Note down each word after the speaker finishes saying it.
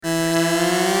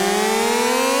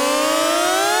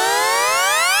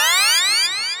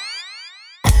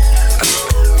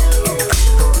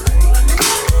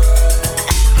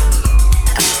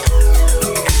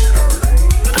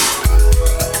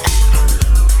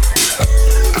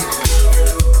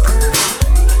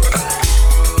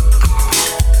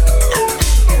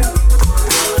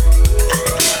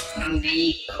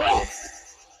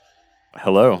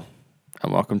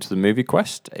welcome to the Movie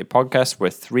Quest, a podcast where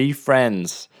three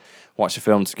friends watch a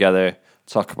film together,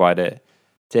 talk about it,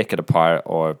 take it apart,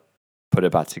 or put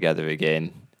it back together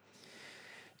again.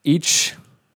 Each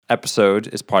episode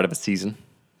is part of a season.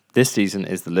 This season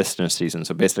is the listener season.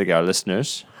 So basically our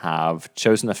listeners have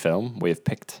chosen a film. We've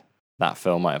picked that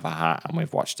film out of a hat and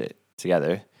we've watched it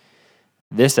together.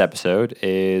 This episode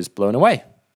is Blown Away.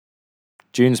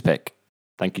 June's pick.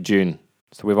 Thank you, June.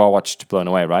 So we've all watched Blown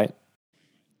Away, right?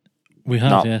 We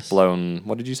have, Not yes. Blown...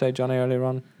 What did you say, Johnny, earlier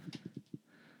on?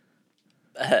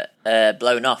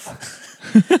 Blown off.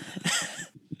 I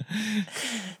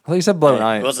thought you said Blown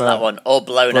Out. It wasn't that one. Or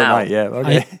Blown Out. Yeah,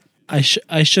 okay. I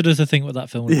shudder to think what that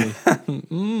film would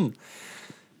be.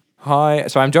 Hi.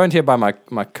 So I'm joined here by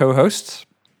my co-host,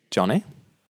 Johnny.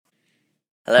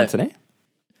 Hello. Anthony.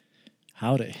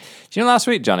 Howdy. Do you know last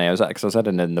week, Johnny, I was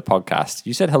editing in the podcast,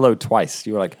 you said hello twice.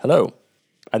 You were like, hello.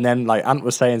 And then like Ant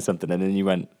was saying something and then you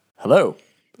went, hello.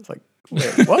 It's like,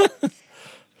 wait, what?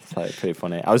 It's like pretty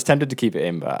funny. I was tempted to keep it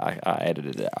in, but I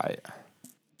edited it out.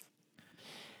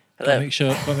 Hello. Gotta make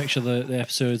sure the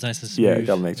episode is nice and smooth. Yeah,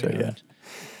 gotta make sure, yeah.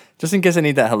 Just in case I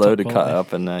need that hello to cut it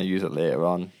up and use it later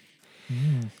on.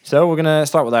 So we're going to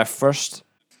start with our first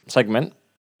segment.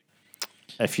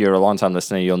 If you're a long-time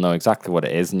listener, you'll know exactly what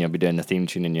it is and you'll be doing the theme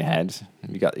tune in your head.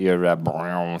 Have you got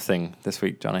your thing this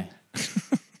week, Johnny?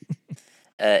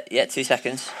 Yeah, 2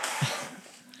 seconds.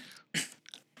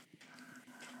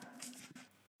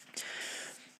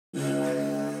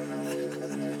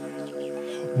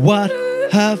 What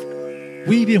have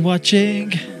we been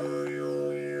watching?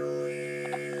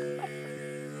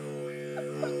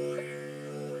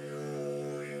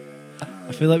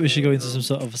 I feel like we should go into some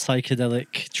sort of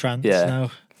psychedelic trance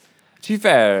now. To be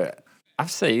fair, I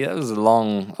say that was a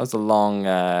long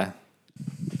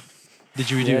Did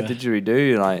you redo it? Did you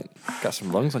redo? Like, got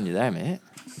some lungs on you there, mate.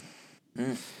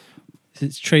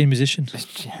 It's trained musician.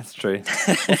 Yeah, it's true.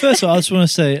 Well, first of all, I just want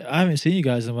to say I haven't seen you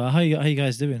guys in a while. How you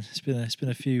guys doing? It's been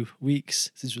a few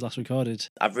weeks since we last recorded.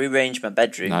 I've rearranged my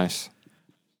bedroom. Nice.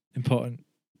 Important.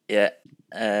 Yeah.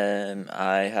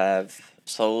 I have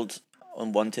sold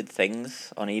unwanted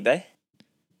things on eBay.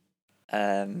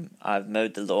 I've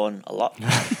mowed the lawn a lot.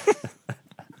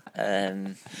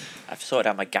 I've sorted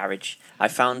out my garage. I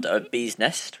found a bee's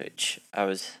nest, which I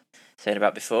was saying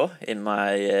about before, in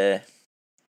my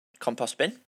compost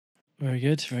bin. Very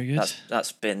good, very good.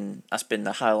 That's been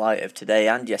the highlight of today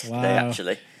and yesterday, Wow.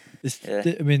 actually.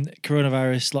 I mean,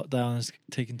 coronavirus lockdown has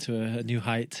taken to a new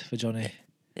height for Johnny.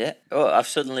 Yeah. Oh, I've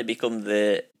suddenly become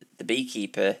the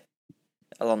beekeeper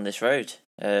along this road.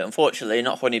 Unfortunately,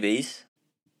 not honeybees,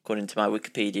 according to my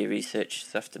Wikipedia research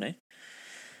this afternoon.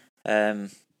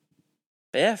 But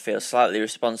yeah, I feel slightly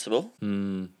responsible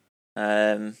for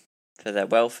their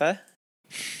welfare.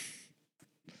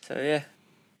 So yeah.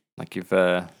 Like you've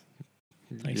got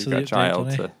a child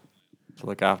update, to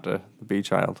look after, the bee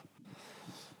child.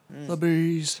 The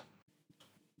bees.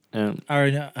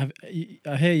 Aaron,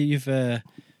 I hear you've been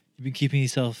keeping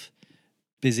yourself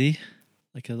busy,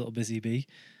 like a little busy bee.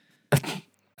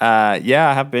 Yeah,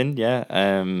 I have been. Yeah,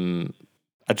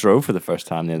 I drove for the first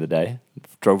time the other day.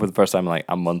 Drove for the first time in like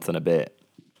a month and a bit.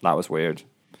 That was weird.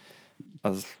 I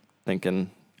was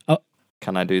thinking,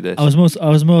 can I do this? I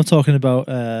was more talking about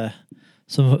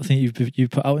something you've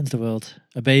put out into the world.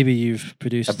 A baby you've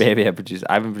produced. A baby I produced.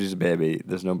 I haven't produced a baby.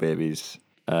 There's no babies.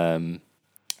 I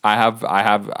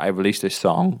released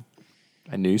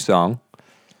a new song.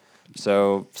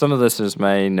 So some of the listeners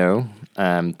may know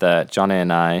that Johnny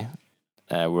and I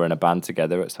were in a band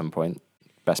together at some point.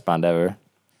 Best band ever.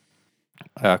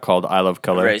 Called I Love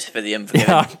Colour. Race for the Unforgiven.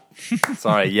 Yeah.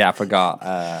 Sorry, yeah, I forgot.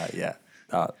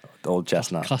 The old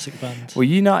chestnut. Classic band. Were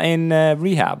you not in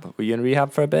rehab? Were you in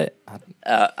rehab for a bit?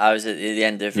 I was at the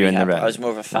end of rehab. I was more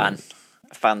of a fan.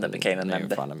 A fan that became a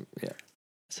member. Yeah.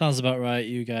 Sounds about right,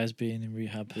 you guys being in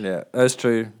rehab. Yeah, that's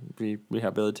true.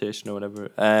 Rehabilitation or whatever.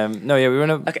 No, yeah, we were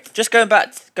in a... Okay, just going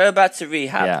back to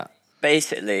rehab. Yeah.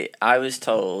 Basically, I was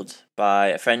told by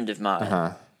a friend of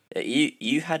mine that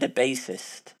you had a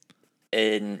bassist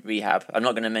in rehab. I'm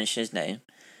not going to mention his name,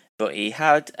 but he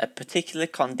had a particular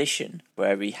condition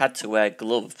where he had to wear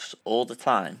gloves all the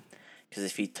time because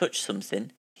if he touched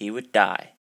something, he would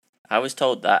die. I was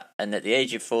told that, and at the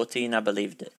age of 14, I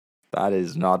believed it. That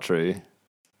is not true.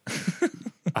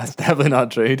 That's definitely not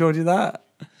true. Who told you that?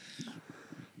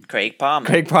 Craig Palmer.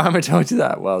 Craig Palmer told you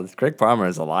that? Well, Craig Palmer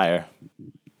is a liar.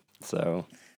 So,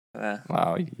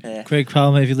 wow. Yeah. Craig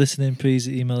Palmer, if you're listening, please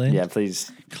email in. Yeah,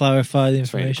 please. Clarify the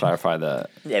Just information. clarify that.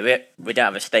 Yeah, we don't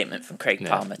have a statement from Craig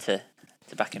Palmer to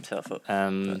back himself up.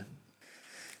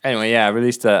 Anyway, yeah, I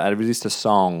released a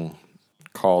song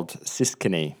called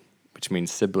Siskiny, which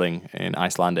means sibling in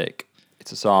Icelandic.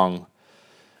 It's a song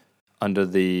under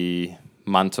the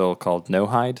mantle called No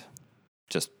Hide,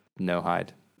 just No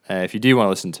Hide. If you do want to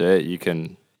listen to it, you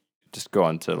can just go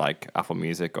onto like Apple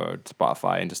Music or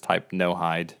Spotify and just type No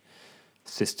Hide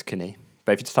Sistkini.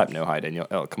 But if you just type No Hide in,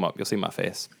 it'll come up. You'll see my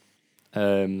face.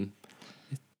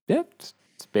 It's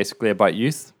basically about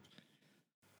youth.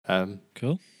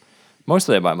 Cool.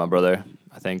 Mostly about my brother,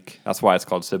 I think. That's why it's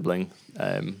called Sibling.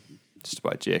 Just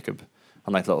about Jacob.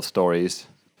 And like little stories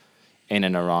in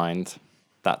and around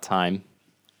that time.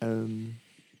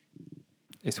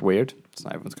 It's weird. It's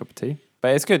not everyone's cup of tea.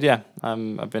 But it's good, yeah.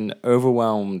 I've been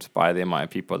overwhelmed by the amount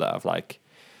of people that have like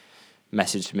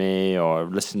messaged me or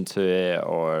listened to it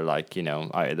or like,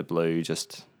 out of the blue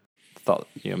just thought,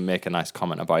 make a nice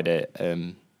comment about it.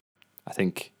 I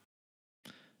think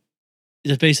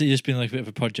it's basically just been like a bit of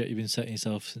a project you've been setting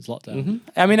yourself since lockdown. Mm-hmm.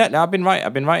 I mean, I've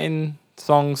been writing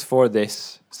songs for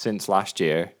this since last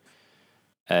year,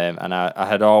 and I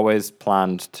had always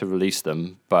planned to release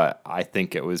them, but I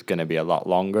think it was going to be a lot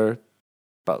longer.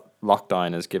 But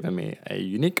lockdown has given me a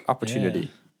unique opportunity.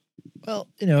 Yeah.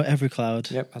 Well, every cloud.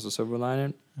 Yep, has a silver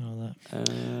lining. All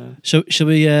that. Shall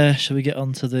we get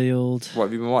on to the old? What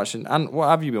have you been watching? And what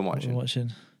have you been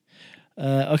watching?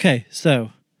 Okay,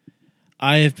 so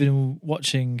I have been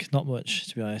watching not much,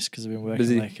 to be honest, because I've been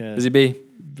working busy bee.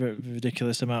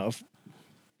 Ridiculous amount of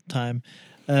time.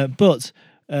 But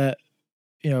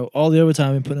all the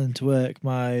overtime I've been putting into work,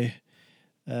 my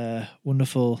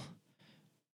wonderful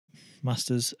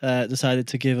masters decided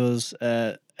to give us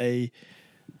a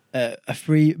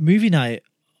free movie night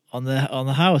on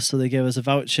the house. So they gave us a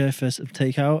voucher for some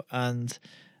takeout and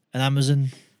an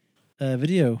Amazon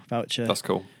video voucher. That's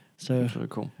cool. So that's really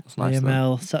cool. That's nice. Me and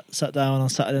Mel sat down on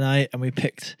Saturday night and we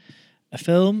picked a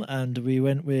film, and we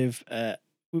went with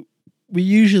we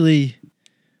usually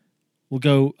will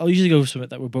go. I'll usually go with something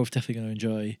that we're both definitely going to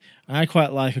enjoy. And I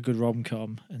quite like a good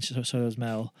rom-com, and so does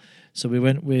Mel. So we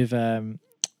went with the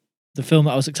film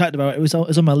that I was excited about. It was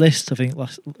on my list, I think,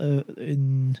 last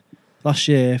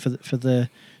year for the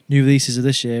new releases of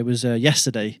this year. It was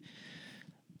Yesterday.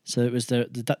 So it was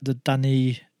the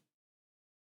Danny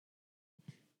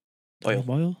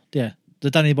Boyle? Yeah, the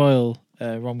Danny Boyle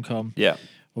rom-com. Yeah.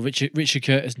 Or Richard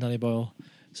Curtis and Danny Boyle.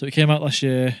 So it came out last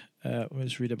year. Let me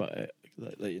just read about it,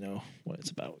 let you know what it's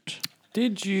about.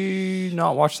 Did you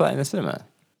not watch that in the cinema?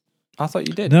 I thought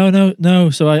you did.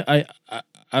 No. So I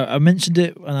mentioned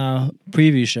it on our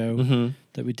preview show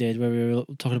that we did, where we were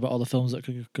talking about all the films that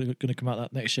are going to come out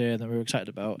that next year and that we were excited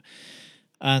about.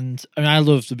 And I mean, I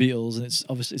love the Beatles, and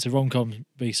it's a rom-com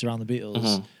based around the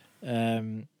Beatles.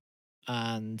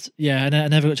 And yeah, I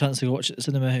never got a chance to go watch it at the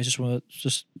cinema. It's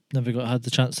just never had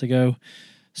the chance to go.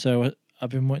 So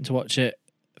I've been wanting to watch it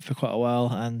for quite a while,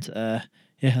 and I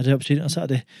had the opportunity on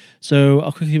Saturday. So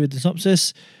I'll quickly read the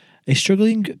synopsis. A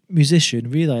struggling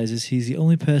musician realizes he's the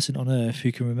only person on Earth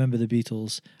who can remember the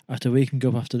Beatles after waking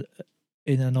up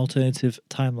in an alternative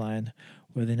timeline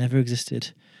where they never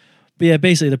existed. But yeah,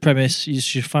 basically the premise you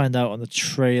should find out on the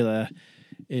trailer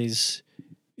is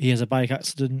he has a bike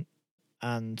accident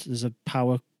and there's a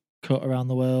power cut around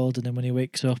the world, and then when he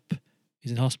wakes up,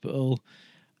 he's in hospital,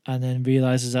 and then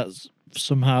realizes that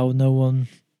somehow no one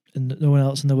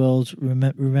else in the world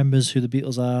remembers who the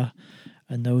Beatles are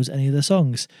and knows any of their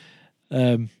songs.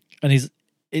 And it's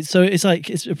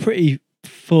a pretty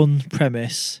fun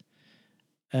premise,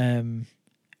 of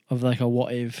like a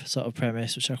what if sort of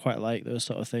premise, which I quite like those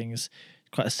sort of things.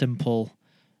 Quite a simple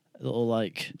little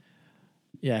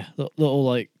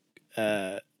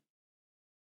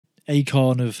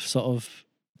acorn of sort of,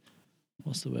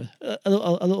 what's the word? A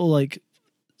little like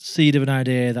seed of an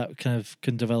idea that kind of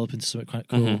can develop into something quite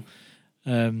cool.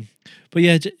 But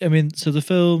yeah, I mean, so the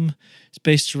film is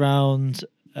based around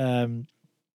a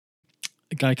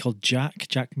guy called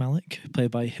Jack Malik,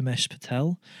 played by Himesh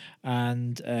Patel,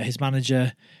 and his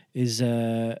manager is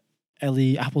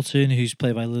Ellie Appleton, who's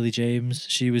played by Lily James.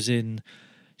 She's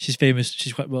famous.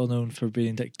 She's quite well known for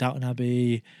being in Downton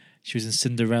Abbey. She was in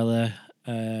Cinderella.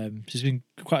 She's been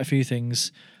quite a few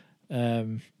things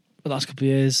the last couple of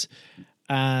years,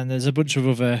 and there's a bunch of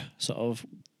other sort of,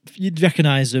 you'd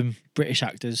recognise them, British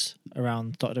actors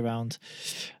dotted around.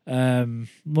 A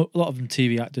lot of them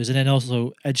TV actors, and then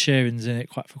also Ed Sheeran's in it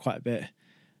for quite a bit.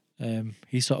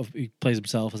 He plays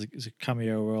himself as a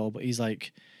cameo role, but he's a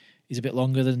bit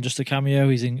longer than just a cameo.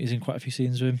 He's in quite a few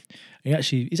scenes with him.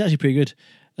 He's actually pretty good.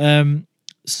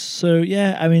 So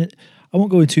yeah, I mean, I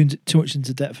won't go too much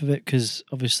into depth of it because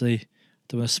obviously I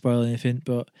don't want to spoil anything,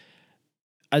 but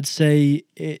I'd say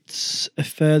it's a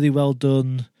fairly well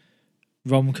done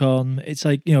rom-com. It's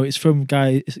like, it's from the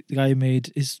guy who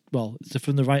made it's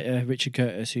from the writer Richard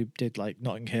Curtis, who did like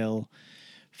Notting Hill,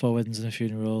 Four Weddings and a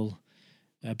Funeral,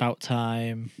 About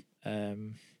Time,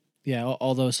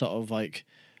 all those sort of like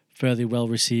fairly well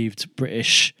received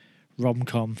British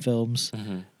rom-com films.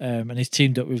 And he's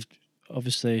teamed up with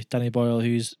obviously Danny Boyle,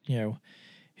 who's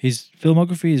his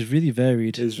filmography is really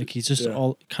varied. He's just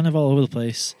all over the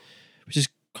place, which is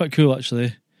quite cool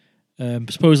actually.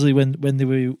 Supposedly when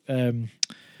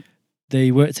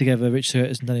they worked together, Richard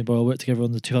Curtis and Danny Boyle worked together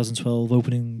on the 2012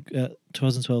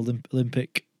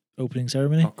 Olympic opening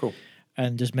ceremony. Oh, cool.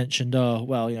 And just mentioned,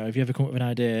 if you ever come up with an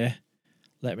idea,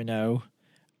 let me know.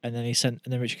 And then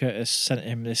Richard Curtis sent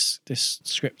him this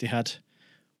script he had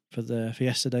for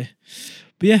yesterday.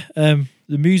 But yeah,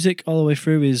 the music all the way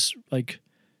through is like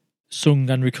sung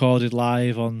and recorded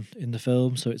live in the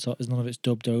film, so it's none of it's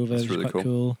dubbed over. That's which really is quite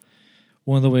cool.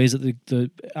 One of the ways that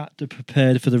the actor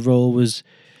prepared for the role was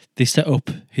they set up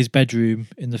his bedroom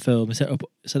in the film. They set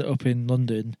it up in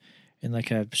London in like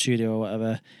a studio or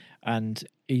whatever, and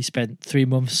he spent 3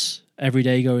 months every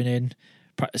day going in,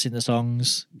 practicing the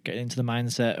songs, getting into the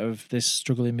mindset of this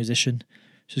struggling musician,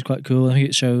 which is quite cool. I think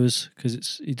it shows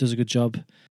because he does a good job.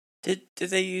 Did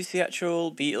they use the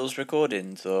actual Beatles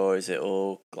recordings, or is it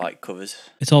all like covers?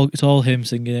 It's all him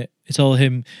singing it. It's all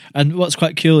him, and what's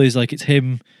quite cool is like it's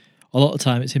him. A lot of the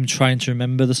time, it's him trying to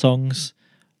remember the songs.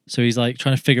 So he's like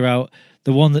trying to figure out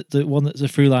the one that's a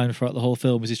through line throughout the whole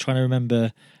film is he's trying to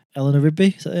remember Eleanor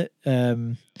Rigby. Is that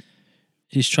it?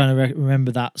 He's trying to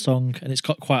remember that song, and it's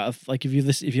got quite a like if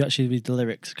you actually read the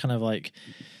lyrics, kind of like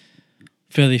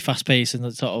fairly fast paced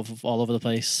and sort of all over the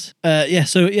place.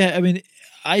 I mean,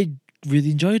 I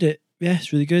really enjoyed it. Yeah,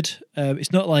 it's really good.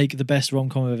 It's not like the best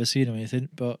rom-com I've ever seen or anything,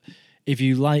 but if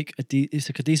you like it's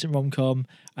like a decent rom-com,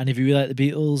 and if you really like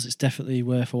the Beatles, it's definitely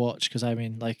worth a watch because I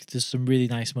mean, like, there's some really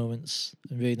nice moments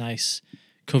and really nice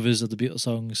covers of the Beatles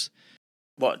songs.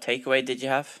 What takeaway did you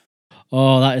have?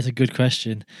 Oh, that is a good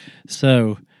question.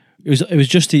 So it was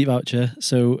Just Eat voucher.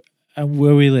 So, and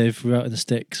where we live, we're out in the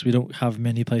sticks. We don't have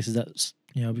many places that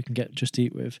we can get Just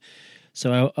Eat with.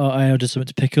 So I ordered something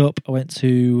to pick up. I went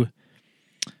to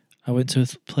a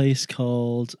place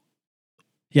called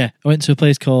Pan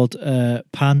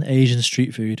Asian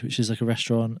Street Food, which is like a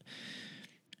restaurant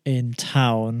in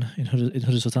town in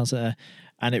Huddersfield Town Centre,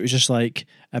 and it was just like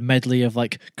a medley of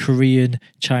like Korean,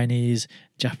 Chinese,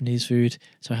 Japanese food.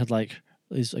 So I had like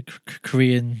these like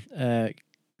Korean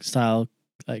style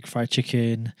like fried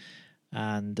chicken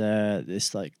and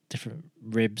this like different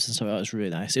ribs and stuff. That was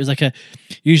really nice. It was like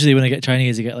usually when I get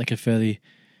Chinese, I get like a fairly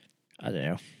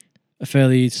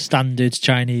standard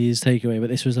Chinese takeaway, but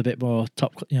this was a bit more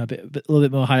top, a little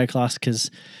bit more higher class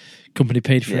because company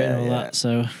paid for it and all that.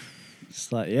 So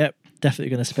it's like, definitely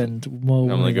going to spend more.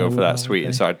 Normally go for that sweet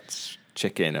and sour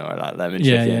chicken or like lemon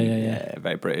chicken. Yeah,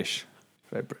 very British.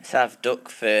 Very British. Let's have duck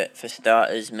for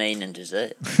starters, main, and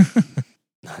dessert.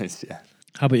 Nice, yeah.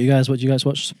 How about you guys? What do you guys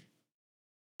watch?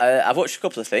 I've watched a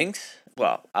couple of things.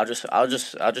 Well, I'll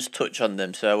just touch on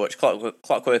them. So I watched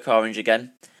Clockwork Orange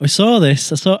again. I saw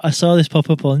this. I saw this pop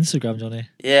up on Instagram, Johnny.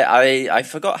 Yeah, I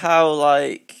forgot how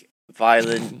like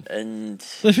violent and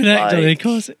flipping heck, Johnny, of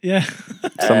course. Yeah.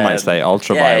 Some might say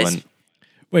ultra violent.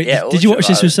 Wait, did you watch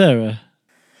this with Sarah?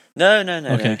 No.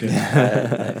 Okay,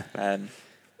 good.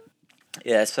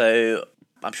 So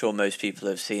I'm sure most people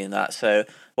have seen that. So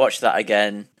watch that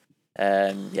again.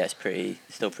 It's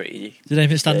still pretty. Did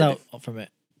anything stand out from it?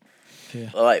 Yeah.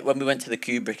 Well, like when we went to the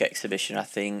Kubrick exhibition, I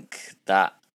think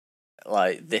that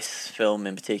like this film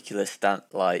in particular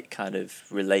kind of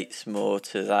relates more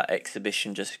to that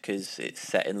exhibition just because it's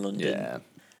set in London,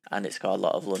 and it's got a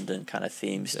lot of London kind of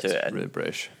themes to it. It's really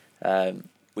British.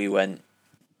 We went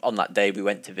on that day. We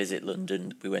went to visit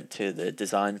London. We went to the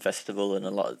design festival, and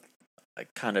a lot of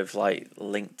kind of like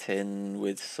linked in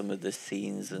with some of the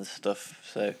scenes and stuff.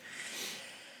 So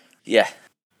yeah,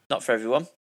 not for everyone,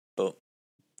 but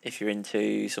if you're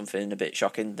into something a bit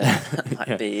shocking, then that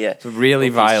might be it's really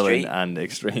violent and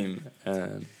extreme,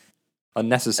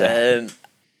 unnecessary.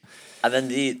 And then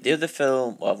the other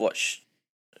film, well, I've watched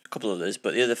a couple of others,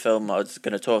 but the other film I was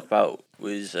going to talk about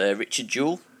was Richard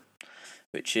Jewell,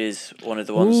 which is one of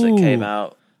the ones that came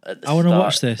out at the start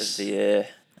watch this. of the year.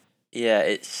 Yeah,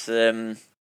 it's it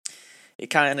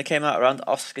kind of came out around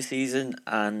Oscar season,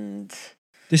 and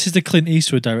this is the Clint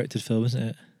Eastwood directed film, isn't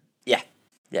it?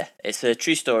 Yeah, it's a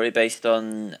true story based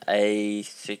on a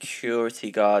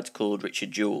security guard called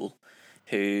Richard Jewell,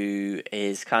 who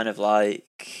is kind of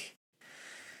like,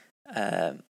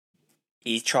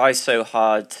 he tries so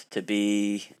hard to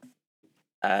be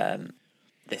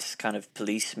this kind of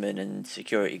policeman and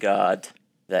security guard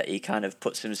that he kind of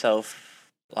puts himself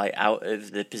like out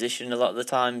of the position a lot of the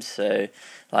time. So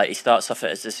like he starts off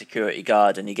as a security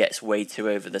guard and he gets way too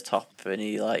over the top, and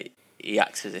he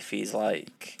acts as if he's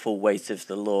like full weight of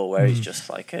the law, where he's just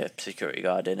like a security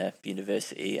guard in a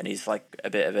university, and he's like a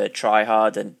bit of a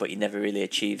try-hard, but he never really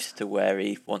achieves to where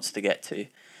he wants to get to.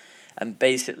 And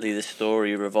basically the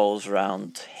story revolves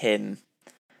around him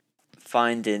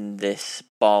finding this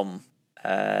bomb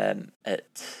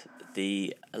at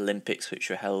the Olympics, which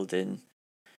were held in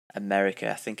America.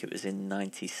 I think it was in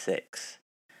 '96,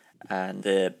 and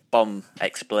the bomb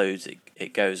explodes.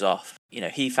 It goes off. You know,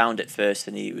 he found it first,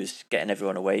 and he was getting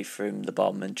everyone away from the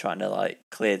bomb and trying to like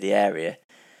clear the area.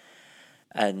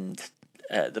 And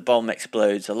the bomb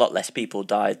explodes. A lot less people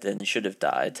died than should have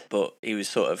died, but he was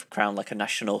sort of crowned like a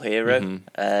national hero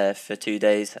for 2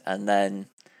 days, and then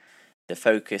the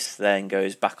focus then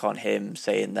goes back on him,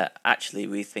 saying that actually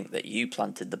we think that you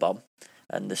planted the bomb,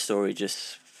 and the story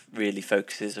just really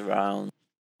focuses around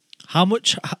how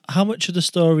much of the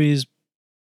story is,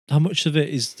 how much of it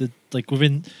is the like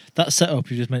within that setup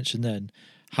you just mentioned. Then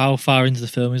how far into the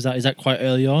film is that? Is that quite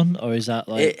early on, or is that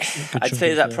like I'd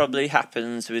say that probably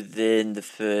happens within the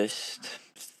first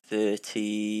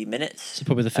 30 minutes. So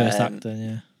probably the first act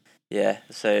then, yeah.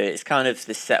 So it's kind of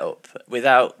the setup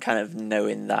without kind of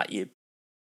knowing that you're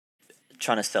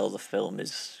trying to sell the film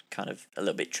is kind of a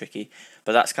little bit tricky,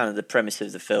 but that's kind of the premise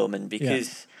of the film. And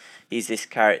because he's this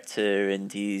character,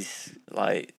 and he's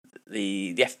like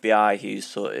the FBI, who's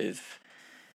sort of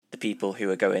the people who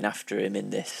are going after him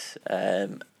in this,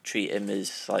 treat him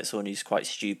as like someone who's quite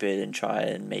stupid and try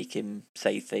and make him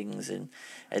say things and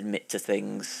admit to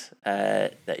things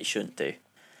that he shouldn't do.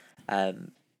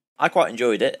 I quite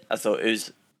enjoyed it. I thought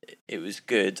it was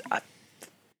good. I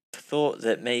thought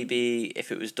that maybe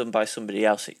if it was done by somebody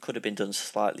else, it could have been done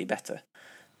slightly better.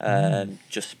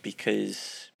 Just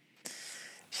because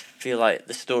I feel like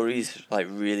the story's like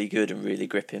really good and really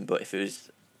gripping, but if it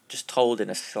was just told in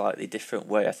a slightly different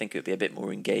way, I think it would be a bit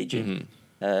more engaging.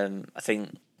 I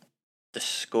think the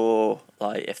score,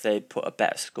 like if they put a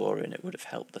better score in, it would have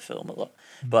helped the film a lot.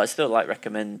 But I still like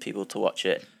recommend people to watch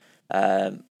it.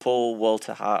 Paul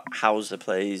Walter Hauser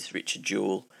plays Richard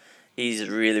Jewell. He's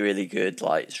really, really good.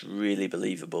 Like, it's really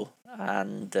believable.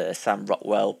 And Sam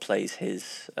Rockwell plays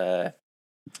his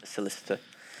solicitor.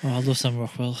 Oh, I love Sam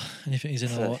Rockwell. Anything he's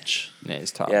in, I'll watch. Yeah,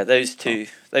 it's top. Yeah, those two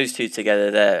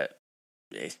together,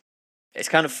 it's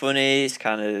kind of funny. It's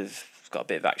kind of got a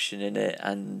bit of action in it,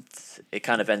 and it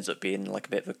kind of ends up being like a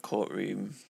bit of a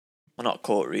courtroom. Well, not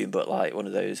courtroom, but like one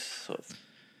of those sort of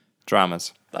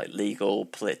dramas, like legal,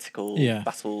 political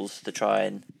battles to try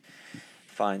and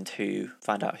find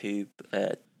out who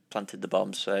planted the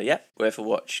bomb. So yeah, worth a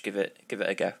watch. Give it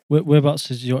a go. Whereabouts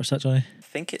did you watch that, Johnny? I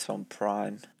think it's on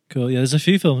Prime. Cool. Yeah, there's a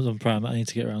few films on Prime that I need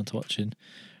to get around to watching.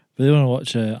 I really want to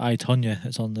watch ITonya.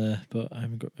 It's on there, but I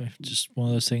haven't got. Just one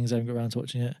of those things I haven't got around to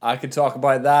watching yet. I could talk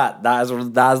about that. That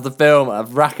is the film. I'm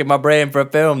racking my brain for a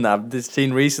film that I've just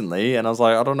seen recently, and I was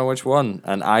like, I don't know which one.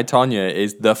 And ITonya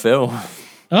is the film.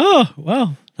 Oh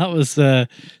wow, that was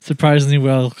surprisingly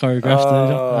well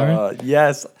choreographed. Aaron.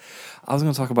 Yes, I was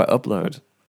going to talk about Upload,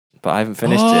 but I haven't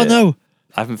finished it. Oh no,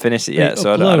 I haven't finished it yet,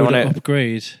 so I don't want to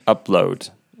upgrade.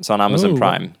 Upload. It's on Amazon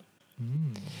Prime.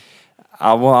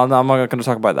 I'm not going to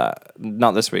talk about that.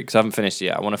 Not this week because I haven't finished it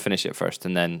yet. I want to finish it first,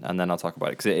 and then I'll talk about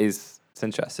it because it's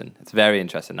interesting. It's very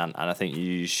interesting, and I think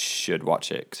you should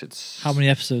watch it because it's. How many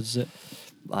episodes is it?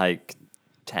 Like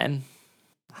 10,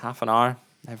 half an hour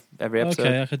every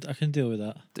episode. Okay, I can deal with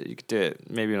that. You could do it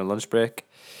maybe on a lunch break.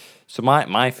 So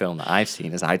my film that I've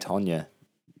seen is ITonya.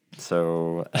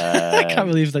 So I can't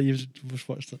believe that you've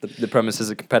watched that. The premise is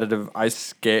a competitive ice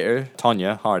skater,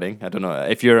 Tonya Harding. I don't know.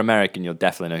 If you're American, you'll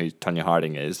definitely know who Tonya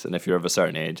Harding is. And if you're of a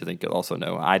certain age, I think you'll also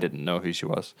know. I didn't know who she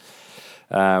was.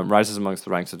 Rises amongst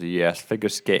the ranks of the US figure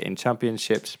skating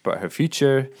championships, but her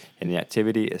future in the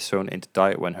activity is thrown into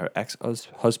doubt when her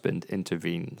ex-husband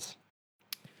intervenes.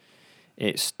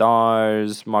 It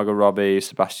stars Margot Robbie,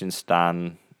 Sebastian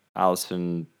Stan,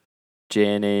 Alison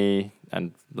Janney,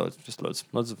 and loads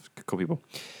of cool people.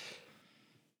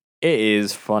 It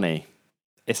is funny.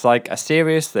 It's like a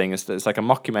serious thing. It's like a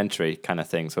mockumentary kind of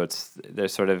thing. So it's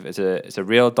a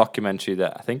real documentary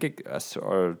that I think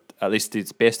or at least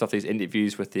it's based off these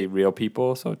interviews with the real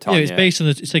people. So Tonya,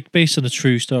 it's based on a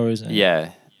true story, isn't it?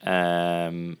 Yeah.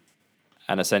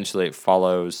 And essentially it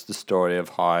follows the story of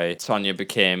how Tonya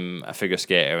became a figure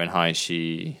skater and how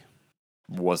she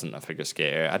wasn't a figure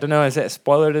skater. I don't know, is it a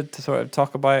spoiler to sort of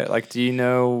talk about it? Like, do you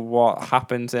know what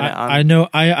happens in it? I know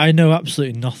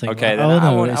absolutely nothing. Okay, then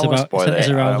I won't spoil it. It's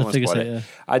around the figure skater.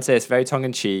 I'd say it's very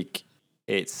tongue-in-cheek.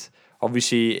 It's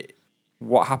obviously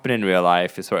what happened in real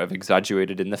life is sort of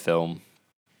exaggerated in the film.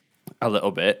 a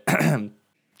little bit,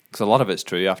 because a lot of it's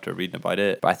true after reading about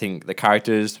it. But I think the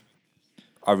characters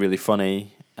are really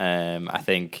funny. I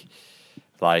think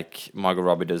like Margot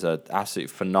Robbie does an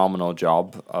absolutely phenomenal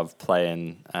job of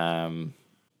playing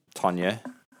Tonya,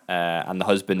 and the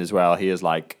husband as well. He is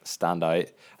like standout.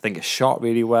 I think it's shot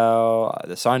really well.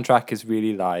 The soundtrack is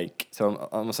really like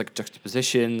almost like a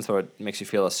juxtaposition, so it makes you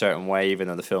feel a certain way, even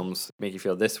though the films make you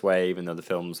feel this way, even though the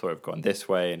film's sort of going this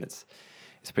way, and it's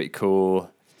pretty cool.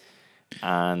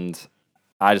 And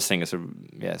I just think it's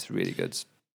really good.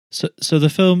 So the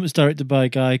film is directed by a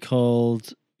guy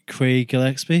called Craig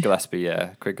Gillespie.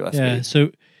 Craig Gillespie. Yeah,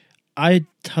 so I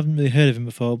haven't really heard of him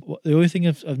before. But the only thing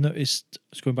I've noticed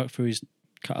is going back through his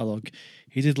catalogue,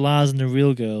 he did Lars and the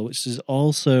Real Girl, which is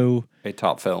also a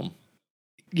top film.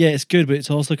 Yeah, it's good, but it's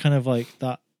also kind of like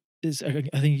that.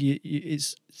 I think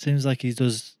it seems like he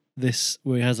does this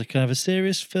where he has a kind of a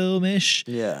serious film-ish.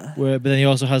 Yeah. But then he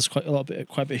also has quite a bit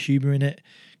of humor in it,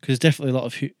 because there's definitely a lot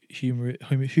of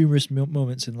humorous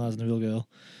moments in Lars and the Real Girl.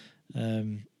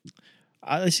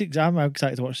 I'm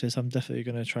excited to watch this. I'm definitely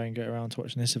going to try and get around to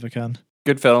watching this if I can.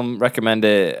 Good film, recommend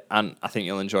it, and I think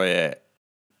you'll enjoy it.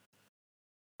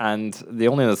 And the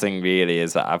only other thing really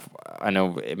is that I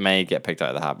know it may get picked out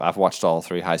of the hat, but I've watched all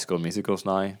 3 High School Musicals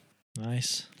now.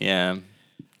 Nice. Yeah.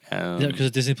 Is that because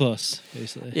of Disney Plus,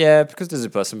 basically? Yeah, because Disney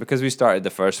Plus, and because we started the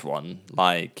first one,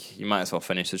 like, you might as well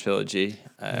finish the trilogy.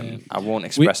 I won't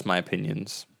express my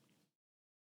opinions.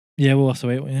 Yeah, we'll have to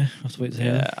wait. Yeah, we'll have to wait to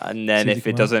hear. Yeah, and then if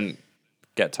it doesn't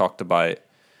get talked about,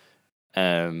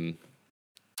 I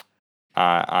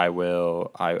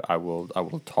will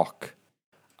talk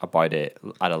about it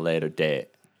at a later date.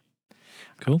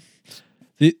 Cool.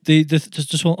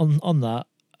 Just on that.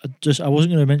 I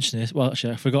wasn't going to mention this. Well,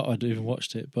 actually, I forgot I'd even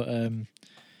watched it. But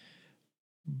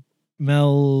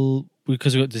Mel,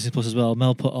 because we got Disney Plus as well,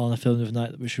 Mel put on a film the other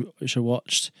night which I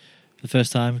watched for the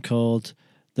first time called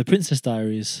The Princess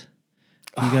Diaries.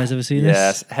 Have you guys ever seen this?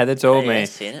 Yes, Heather told me.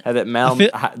 Heather, Mel,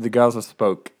 the girls have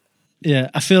spoke.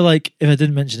 Yeah, I feel like if I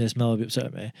didn't mention this, Mel would be upset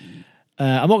at me.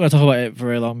 I'm not going to talk about it for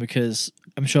very long because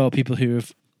I'm sure people who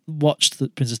have watched The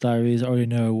Princess Diaries already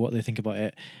know what they think about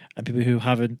it, and people who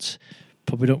haven't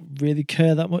probably don't really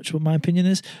care that much what my opinion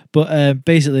is. But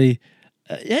basically,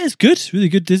 it's good. It's really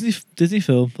good Disney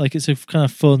film. Like, it's a kind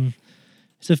of fun.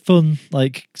 It's a fun,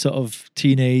 like, sort of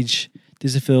teenage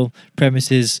Disney film.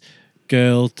 Premises: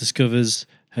 girl discovers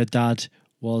her dad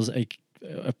was a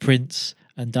prince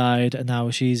and died, and now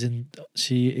she's next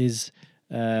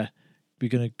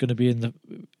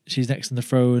in the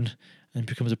throne and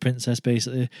becomes a princess,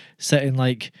 basically set in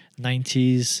like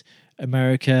 90s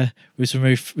America with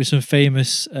some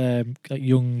famous like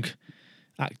young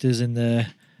actors in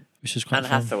there, which was quite Anne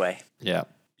fun. Hathaway. Yeah.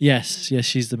 Yes,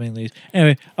 she's the main lead.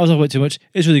 Anyway, I was talking about too much.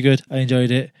 It's really good. I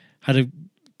enjoyed it. Had a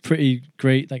pretty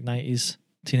great like 90s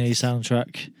teenage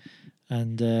soundtrack,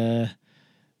 and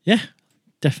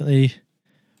definitely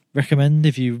recommend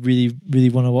if you really, really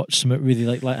want to watch something really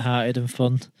like lighthearted and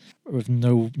fun with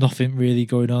nothing really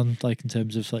going on like in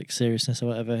terms of like seriousness or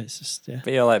whatever. It's just I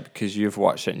feel like because you've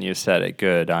watched it and you've said it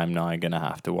good, I'm now gonna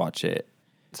have to watch it.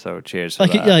 So cheers for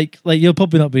that. Like you'll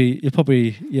probably be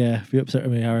upset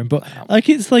with me, Aaron. But like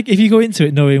it's like if you go into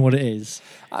it knowing what it is,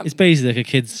 it's basically like a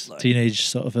kid's teenage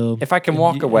sort of film. If I can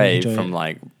walk away from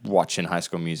like watching High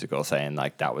School Musical saying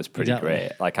like that was pretty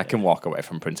great, like I can walk away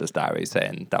from Princess Diaries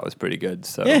saying that was pretty good.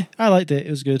 So yeah, I liked it. It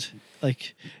was good.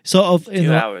 Like sort of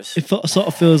 2 hours. It sort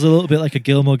of feels a little bit like a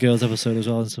Gilmore Girls episode as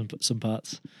well in some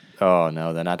parts. Oh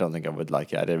no, then I don't think I would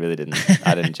like it. I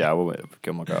didn't gel with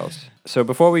Gilmore Girls. So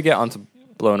before we get on to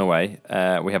Blown Away,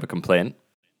 we have a complaint.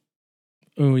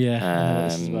 Oh yeah, I know what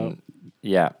this is about.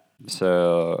 Yeah.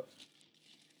 So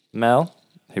Mel,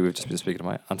 who we've just been speaking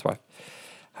about, Ant's wife,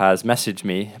 has messaged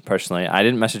me personally. I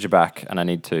didn't message her back, and I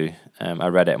need to. I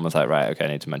read it and was like, right, okay, I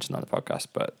need to mention that on the podcast,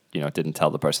 but didn't tell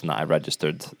the person that I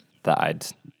registered that I'd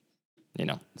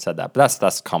said that. But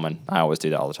that's common. I always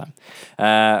do that all the time.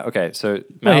 Okay, so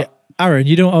Mel, wait, Aaron,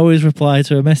 you don't always reply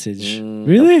to a message,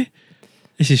 really?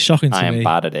 This is shocking to me. I am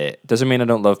bad at it. Doesn't mean I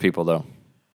don't love people though.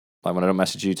 Like when I don't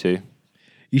message you too.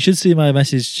 You should see my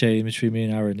message chain between me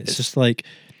and Aaron. It's just like,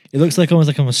 it looks like almost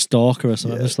like I'm a stalker or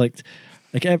something. Yeah. Just like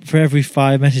for every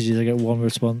 5 messages, I get one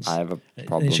response. I have a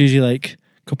problem. And it's usually like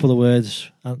a couple of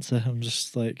words answer. I'm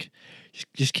just like,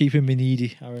 just keeping me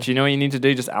needy, Aaron. Do you know what you need to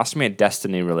do? Just ask me a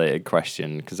Destiny related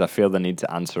question because I feel the need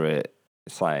to answer it.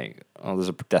 It's like, oh, there's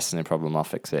a Destiny problem. I'll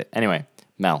fix it. Anyway,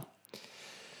 Mel.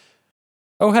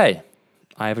 Oh, hey.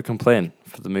 I have a complaint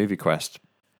for the movie quest.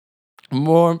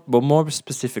 More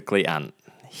specifically, Ant.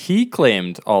 He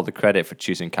claimed all the credit for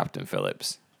choosing Captain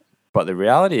Phillips, but the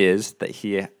reality is that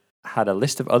he had a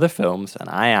list of other films, and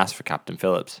I asked for Captain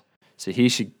Phillips. So he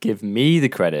should give me the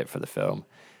credit for the film,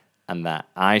 and that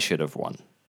I should have won.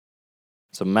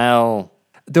 So Mel,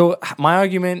 though my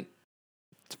argument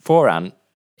for Ant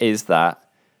is that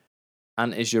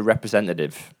Ant is your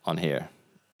representative on here.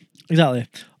 Exactly.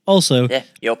 Also, Yeah,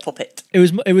 your puppet. it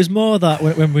was more that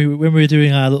when we were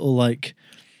doing our little like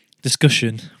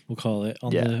discussion, we'll call it,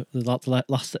 on the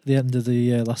end of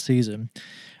the last season,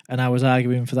 and I was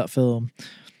arguing for that film.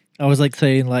 I was like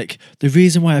saying like the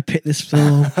reason why I picked this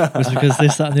film was because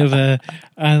this, that, and the other,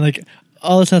 and like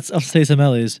all I have to say to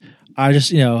Mel is I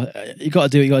just, you got to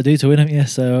do what you got to do to win, haven't you?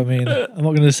 So I mean, I'm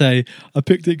not going to say I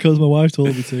picked it because my wife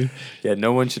told me to. Yeah,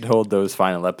 no one should hold those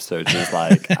final episodes as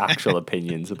like actual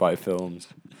opinions about films.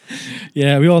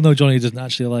 Yeah, we all know Johnny doesn't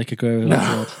actually like a Grove.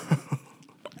 No.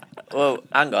 Well,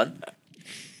 hang on.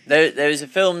 There was a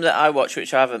film that I watched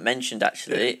which I haven't mentioned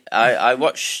actually. I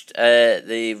watched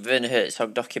the Werner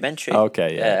Herzog documentary.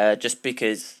 Okay, yeah. Just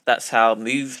because that's how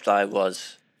moved I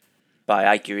was by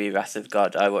Aguri, Wrath of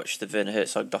God. I watched the Werner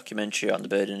Herzog documentary on the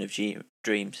Burden of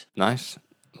Dreams. Nice.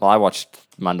 Well, I watched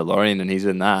Mandalorian and he's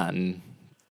in that and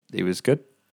he was good.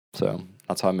 So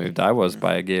that's how moved I was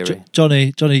by Aguri.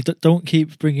 Johnny, don't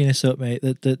keep bringing this up, mate.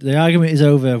 The argument is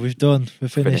over. We've done.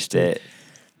 We've finished it.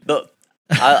 But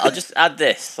I'll just add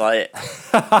this, like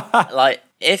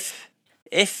if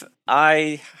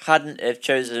I hadn't have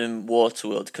chosen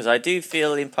Waterworld, because I do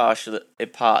feel in part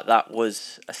that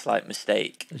was a slight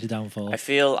mistake. That's your downfall. I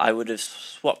feel I would have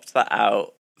swapped that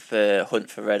out for Hunt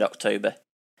for Red October,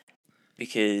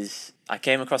 because I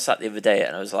came across that the other day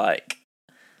and I was like,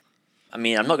 I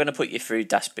mean, I'm not going to put you through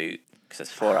Das Boot because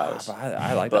it's 4 hours.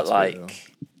 I like but Das like, Boot,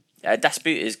 yeah, Das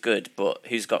Boot is good, but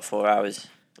who's got 4 hours?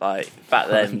 Like back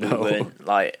then No. we weren't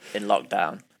like in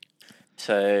lockdown,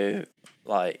 so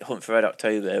like Hunt for Red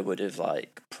October would have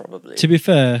like probably. To be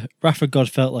fair, Wrath of God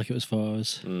felt like it was 4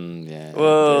 hours. Yeah.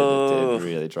 Whoa. It did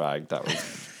really drag. That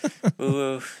was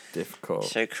Ooh, difficult.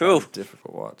 so cruel.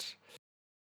 Difficult watch.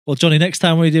 Well, Johnny, next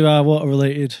time we do our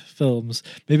water-related films,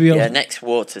 maybe next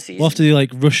water season. we'll have to do like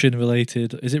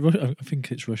Russian-related. Is it? I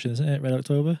think it's Russian, isn't it? Red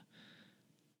October.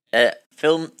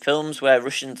 Films where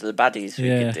Russians are the baddies. We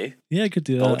could do. Yeah, could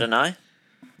do that. GoldenEye.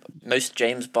 Most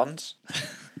James Bonds.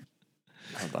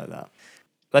 I'd like that.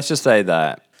 Let's just say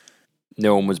that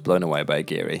no one was blown away by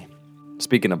Aguri.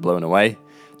 Speaking of blown away,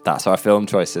 that's our film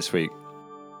choice this week.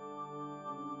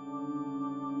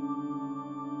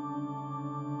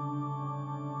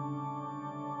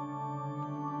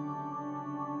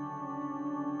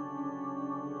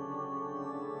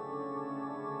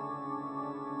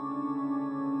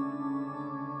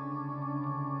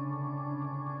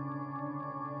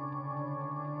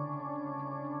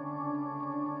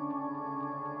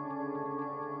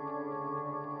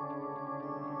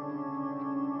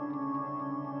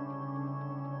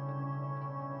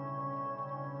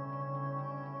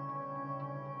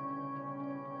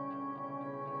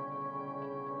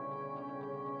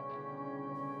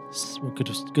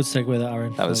 Good segue that,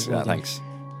 Aaron. That was, Well done. thanks.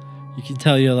 You can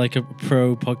tell you're like a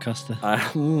pro podcaster.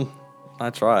 I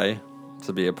try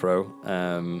to be a pro.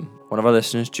 One of our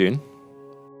listeners, June,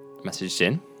 messaged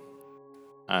in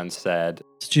and said,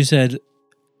 Stu said,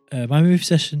 my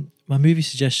movie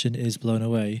suggestion is Blown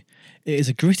Away. It is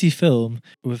a gritty film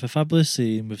with a fabulous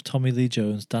scene with Tommy Lee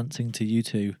Jones dancing to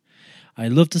U2. I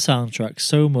loved the soundtrack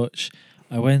so much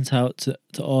I went out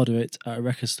to order it at a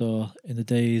record store in the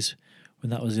days when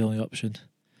that was the only option.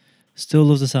 Still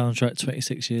love the soundtrack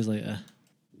 26 years later.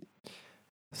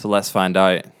 so let's find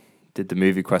out. Did the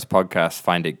Movie Quest podcast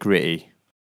find it gritty?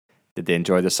 Did they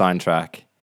enjoy the soundtrack?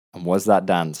 And was that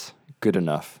dance good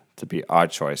enough to be our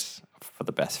choice for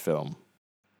the best film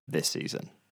this season?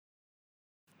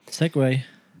 Segue.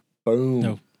 Boom.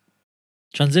 No.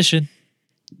 Transition.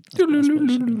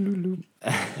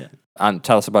 And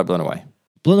tell us about Blown Away.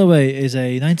 Blown Away is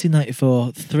a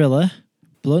 1994 thriller.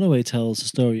 Blown Away tells the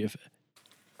story of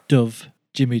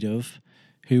Jimmy Dove,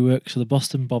 who works for the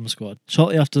Boston Bomb Squad.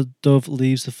 Shortly after Dove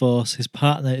leaves the force, his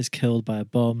partner is killed by a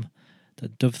bomb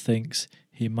that Dove thinks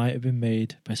he might have been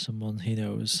made by someone he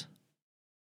knows.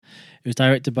 It was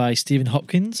directed by Stephen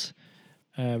Hopkins,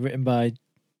 written by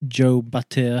Joe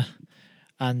Batir,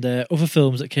 and other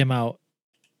films that came out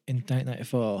in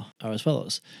 1994 are as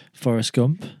follows: Forrest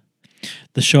Gump,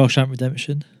 The Shawshank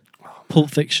Redemption, Pulp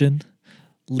Fiction,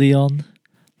 Leon,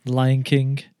 The Lion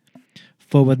King,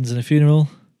 4 Weddings and a Funeral,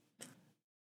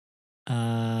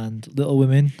 and Little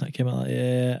Women, that came out that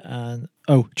year, and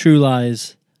True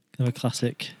Lies, kind of a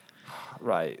classic.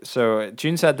 Right. So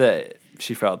June said that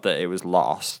she felt that it was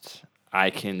lost. I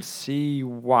can see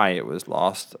why it was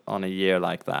lost on a year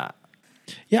like that.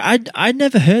 Yeah, I'd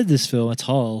never heard this film at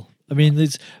all I mean,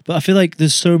 but I feel like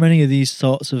there's so many of these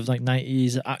sorts of like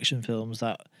 90s action films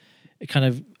that it kind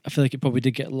of, I feel like it probably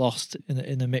did get lost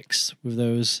in the mix with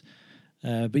those.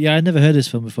 But yeah, I'd never heard of this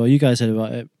film before. You guys heard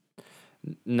about it?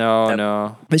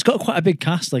 No. But it's got quite a big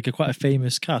cast, like quite a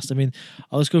famous cast. I mean,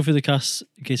 I'll just go through the cast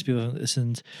in case people haven't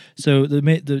listened. So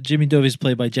the Jimmy Dove is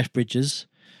played by Jeff Bridges.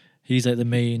 He's like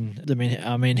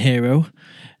our main hero.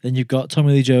 Then you've got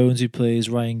Tommy Lee Jones, who plays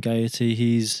Ryan Gaiety.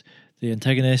 He's the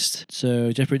antagonist.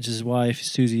 So Jeff Bridges' wife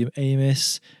is Susie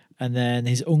Amos, and then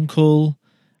his uncle,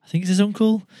 I think it's his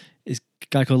uncle, is a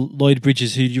guy called Lloyd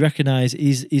Bridges, who you recognise.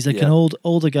 He's like an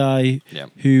older guy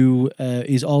who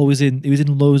is always in. He was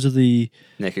in loads of the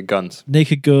Naked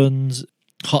Guns,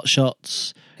 Hot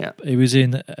Shots. Yeah, he was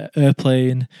in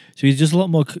Airplane. So he does a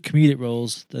lot more comedic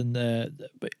roles than,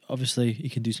 but obviously he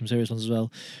can do some serious ones as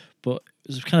well. But it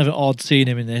was kind of an odd seeing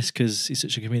him in this because he's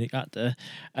such a comedic actor.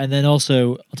 And then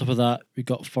also on top of that, we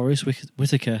got Forrest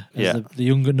Whitaker as the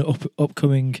young and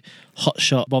upcoming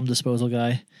hotshot bomb disposal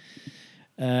guy.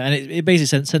 And it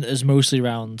basically centers mostly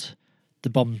around the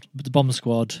bomb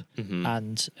squad,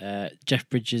 and Jeff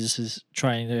Bridges is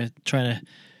trying to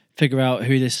figure out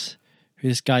who this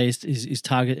guy is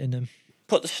targeting them.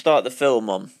 Put the start of the film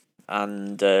on,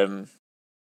 and the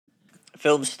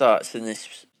film starts in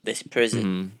this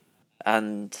prison,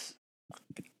 and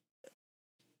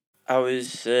I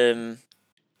was trying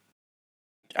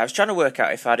to work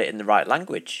out if I had it in the right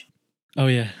language. Oh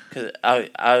yeah, because I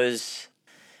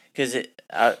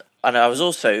was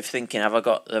also thinking, have I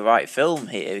got the right film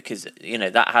here? Because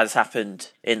that has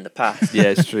happened in the past. Yeah,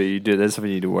 it's true. You do. There's something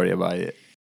you need to worry about it.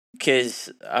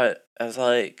 Because I was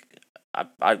like, I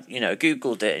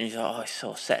Googled it, and it's like, it's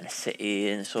all set in a city,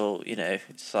 and it's all,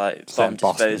 it's like bomb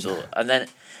disposal. And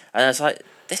I was like,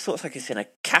 this looks like it's in a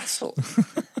castle.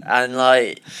 And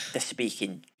like, they're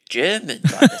speaking German,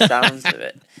 like the sounds of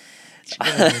it.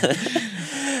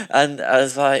 And I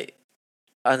was like,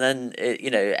 and then,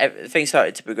 things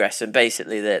started to progress, and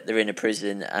basically they're in a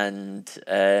prison, and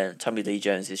Tommy Lee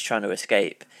Jones is trying to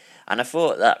escape. And I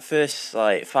thought that first,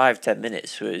 5-10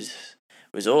 minutes was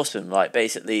awesome. Like,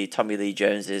 basically, Tommy Lee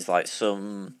Jones is,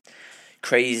 some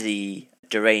crazy,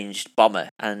 deranged bomber,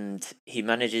 and he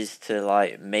manages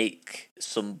to, make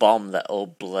some bomb that'll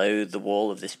blow the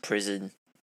wall of this prison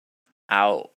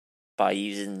out by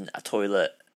using a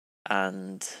toilet.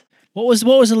 And what was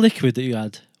the liquid that you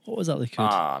had? What was that liquid?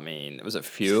 I mean, was it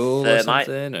fuel or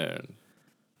something? Or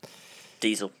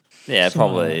diesel. Yeah,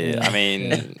 probably. I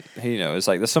mean, who knows?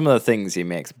 Like, there's some of the things he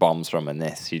makes bombs from in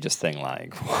this. You just think,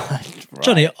 like, what? Right.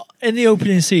 Johnny, in the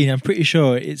opening scene, I'm pretty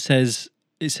sure it says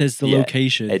the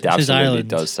location. It says absolutely island.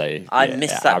 does say. I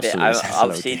missed that bit. I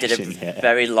obviously did a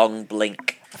very long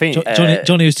blink. I think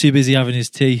Johnny was too busy having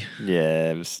his tea.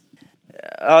 Yeah, it was.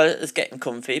 I was getting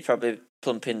comfy, probably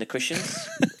plumping the cushions.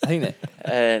 I think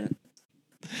that.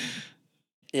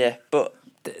 Yeah, but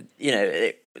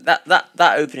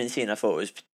that opening scene I thought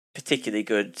was particularly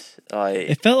good.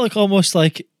 It felt almost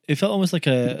like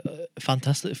a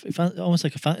fantastic, almost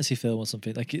like a fantasy film or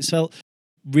something. Like, it felt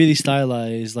really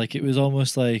stylized. Like, it was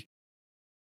almost like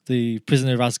the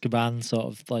Prisoner of Azkaban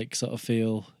sort of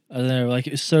feel. I don't know. Like,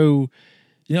 it was so,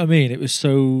 you know what I mean? It was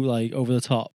so over the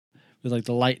top with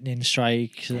the lightning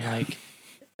strikes and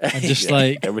and just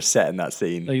they were setting that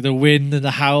scene, like the wind and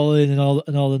the howling and all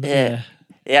the yeah.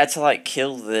 He had to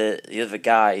kill the other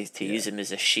guy to use him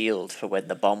as a shield for when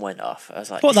the bomb went off. I was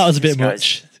like, I thought that was a bit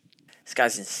much. This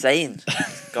guy's insane.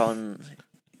 Gone.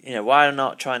 Why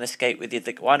not try and escape with you?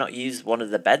 Why not use one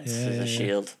of the beds as a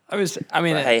shield? It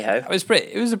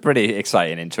was a pretty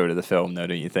exciting intro to the film, though,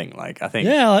 don't you think? I think.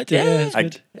 Yeah, I liked it. Yeah, it's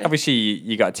good. Obviously,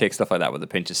 you got to take stuff like that with a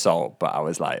pinch of salt. But I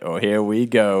was like, oh, here we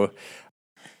go.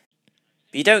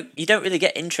 You don't really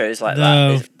get intros like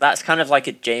that. That's kind of like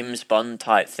a James Bond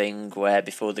type thing where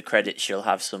before the credits you'll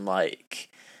have some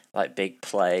big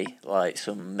play,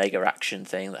 some mega action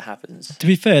thing that happens. To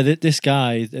be fair, this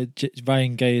guy,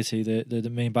 Ryan Gaiety, the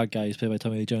main bad guy, is played by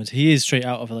Tommy Lee Jones. He is straight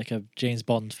out of a James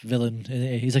Bond villain.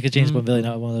 He's like a James Bond villain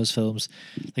out of one of those films.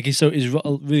 He's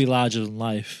really larger than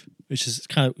life, which is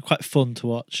kind of quite fun to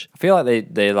watch. I feel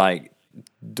like they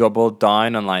doubled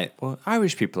down on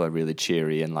Irish people are really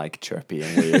cheery and chirpy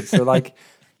and weird. So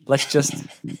let's just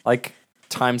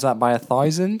times that by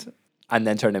 1,000 and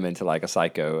then turn him into a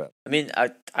psycho. I mean,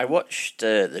 I watched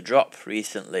The Drop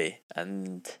recently,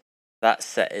 and that's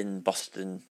set in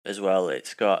Boston as well.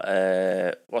 It's got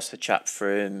what's the chap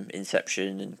from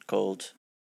Inception and called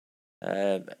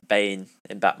Bane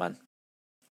in Batman?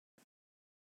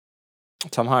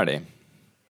 Tom Hardy.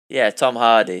 Yeah, Tom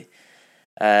Hardy.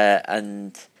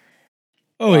 And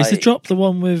is The Drop the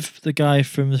one with the guy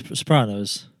from The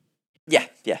Sopranos? Yeah.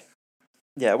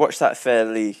 I watched that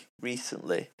fairly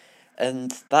recently,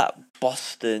 and that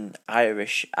Boston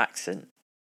Irish accent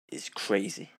is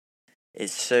crazy.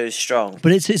 It's so strong.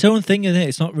 But it's its own thing, isn't it?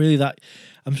 It's not really that.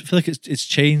 I feel like it's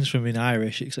changed from being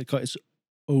Irish. It's like got its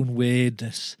own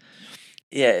weirdness.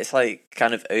 Yeah, it's like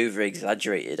kind of over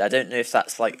exaggerated. I don't know if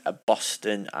that's like a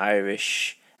Boston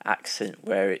Irish accent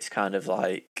where it's kind of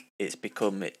like it's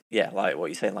become like what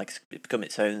you're saying, like it's become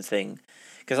its own thing.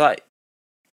 Because like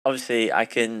obviously I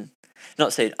can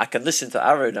not say I can listen to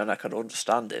Aaron and I can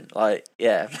understand him, like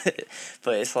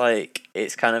but it's like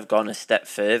it's kind of gone a step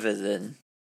further than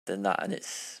that, and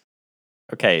it's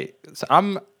okay. So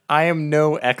I am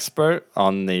no expert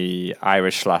on the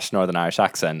Irish/Northern Irish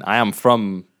accent. I am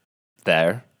from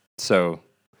there, so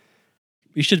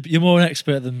You're more an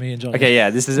expert than me and Johnny. okay. Yeah,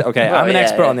 this is okay. Well, I'm an yeah,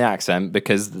 expert yeah. on the accent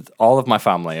because all of my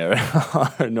family are,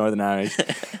 are Northern Irish.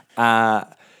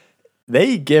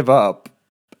 They give up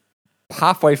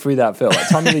halfway through that film. Like,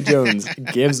 Tommy Lee Jones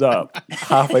gives up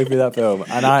halfway through that film,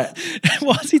 and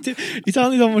What's he do? He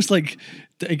sounded almost like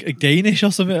Danish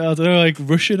or something. I don't know, like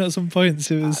Russian at some points.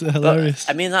 It was hilarious.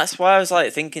 But, I mean, that's why I was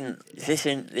like thinking, is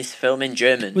this film in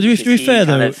German? Well, to be fair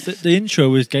though, of... the intro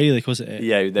was Gaelic, wasn't it?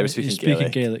 yeah, they were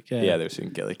speaking Gaelic. Yeah, they were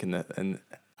speaking Gaelic, and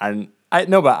I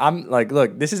no, but I'm like,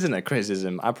 look, this isn't a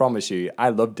criticism. I promise you, I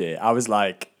loved it. I was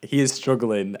like, he is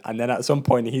struggling, and then at some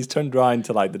point, he's turned around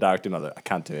to like the director and like, I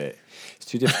can't do it. It's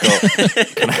too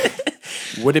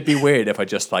difficult. Would it be weird if I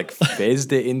just like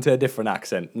fizzed it into a different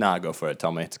accent? Nah, go for it,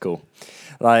 Tommy. It's cool.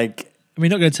 Like, I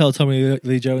mean, not going to tell Tommy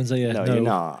Lee Jones, are you? no, you're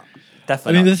not.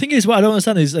 Definitely. I mean, not. the thing is, what I don't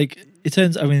understand is like it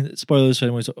turns. I mean, spoilers for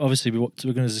anyone. So obviously, we're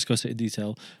going to discuss it in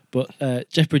detail. But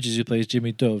Jeff Bridges, who plays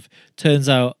Jimmy Dove, turns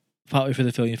out partway through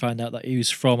the film, you find out that he was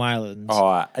from Ireland. Oh,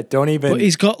 I don't even. But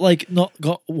he's got like not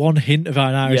got one hint of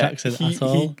an Irish accent at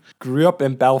all. He grew up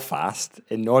in Belfast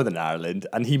in Northern Ireland,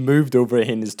 and he moved over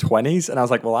in his 20s. And I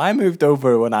was like, well, I moved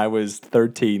over when I was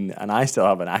 13, and I still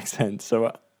have an accent.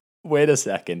 So wait a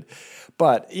second.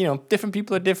 But you know, different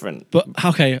people are different. But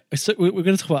okay, so we're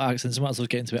going to talk about accents. I might as well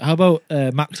get into it. How about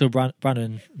Max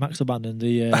O'Bannon,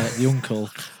 the uncle?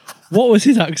 What was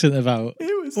his accent about?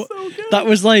 It was so good.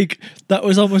 That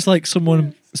was almost like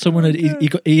someone had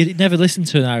he never listened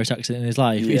to an Irish accent in his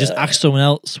life. He just asked someone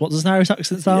else, "What does an Irish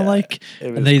accent sound like?"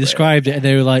 And they described it, and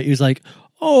they were like, he was like,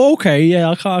 "Oh, okay, yeah,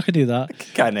 I can do that."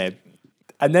 Kind of.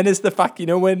 And then it's the fact, you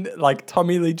know, when like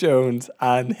Tommy Lee Jones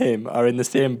and him are in the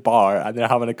same bar and they're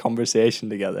having a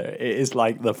conversation together. It is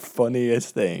like the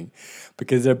funniest thing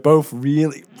because they're both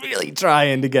really, really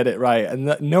trying to get it right,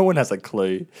 and no one has a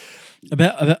clue. I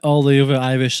bet all the other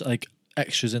Irish like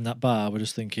extras in that bar were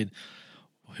just thinking,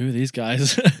 "Who are these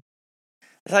guys?" It's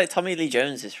like Tommy Lee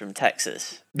Jones is from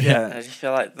Texas. Yeah. I just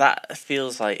feel like that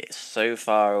feels like it's so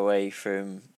far away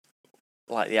from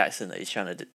like the accent that he's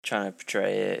trying to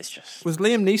portray. It's just Was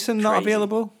Liam Neeson not crazy.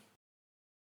 available?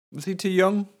 Was he too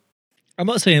young? I'm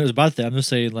not saying it was a bad thing. I'm just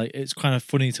saying like it's kind of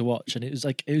funny to watch, and it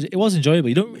was enjoyable.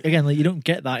 You don't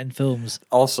get that in films.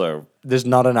 Also, there's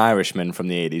not an Irishman from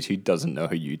the 80s who doesn't know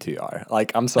who you two are.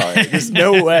 Like, I'm sorry. There's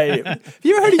no way. Have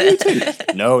you ever heard of you two?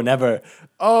 No, never.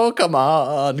 Oh, come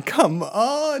on.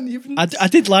 I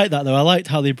did like that though. I liked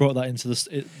how they brought that into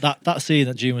that scene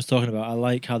that Gene was talking about. I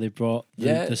like how they brought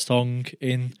the song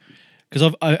in,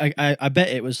 because I bet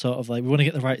it was sort of like we want to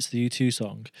get the rights to the U2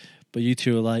 song, but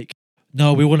U2 were like,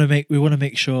 no, we want to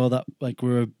make sure that like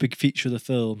we're a big feature of the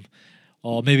film,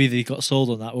 or maybe they got sold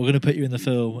on that. We're going to put you in the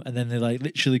film, and then they like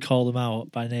literally called him out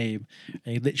by name,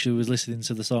 and he literally was listening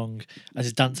to the song as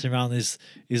he's dancing around his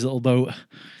little boat.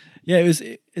 Yeah,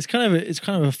 it's kind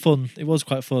of a fun. It was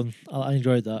quite fun. I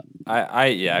enjoyed that. I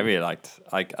really liked.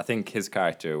 I think his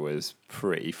character was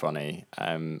pretty funny.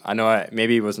 I know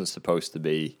maybe he wasn't supposed to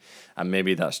be, and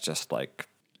maybe that's just like.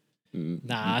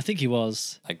 Nah, I think he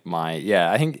was. Like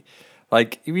I think.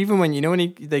 Like, even when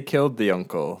they killed the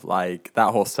uncle, like,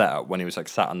 that whole setup when he was, like,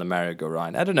 sat on the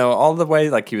merry-go-round, I don't know, all the way,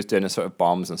 like, he was doing the sort of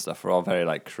bombs and stuff were all very,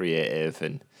 like, creative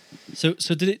and... So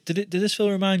did this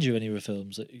film remind you of any other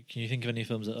films? Can you think of any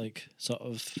films that, like, sort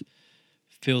of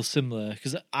feel similar?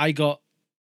 Because I got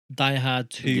Die Hard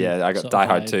 2. Yeah, I got Die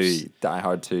Hard 2. Die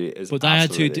Hard 2 is But Die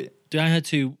Hard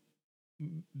 2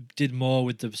 did more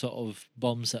with the sort of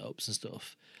bomb setups and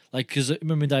stuff. Like, because I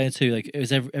remember in Die Hard 2, like, it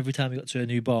was every time you got to a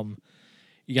new bomb,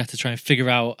 you had to try and figure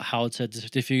out how to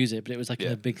defuse it, but it was like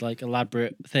in a big, like,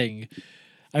 elaborate thing.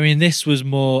 I mean, this was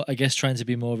more, I guess, trying to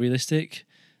be more realistic,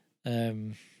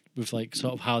 with like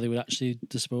sort of how they would actually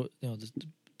dispose of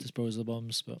the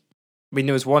bombs. But I mean,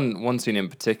 there was one scene in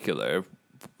particular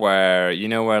where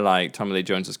like Tommy Lee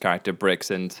Jones's character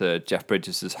breaks into Jeff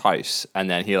Bridges' house, and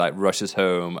then he like rushes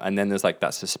home, and then there's like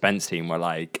that suspense scene where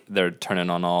like they're turning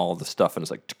on all the stuff, and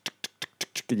it's like.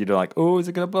 you're like, oh, is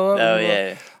it gonna blow up? Oh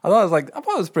yeah. I thought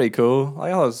it was pretty cool.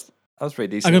 Like, that was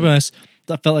pretty I decent. gotta be honest,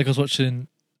 that felt like I was watching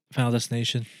Final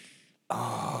Destination.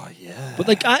 Oh yeah. But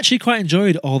like, I actually quite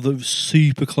enjoyed all the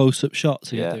super close-up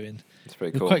shots they were doing. It's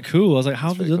pretty They're cool. quite cool. I was like, how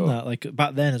It's have they pretty done cool. that? Like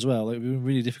back then as well. Like, it was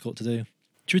really difficult to do.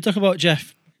 Should we talk about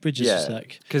Jeff Bridges a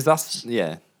sec? Because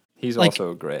he's Like,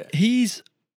 also great. He's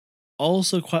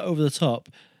also quite over the top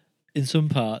in some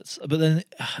parts, but then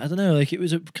I don't know. Like, it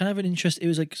was a kind of an interest. It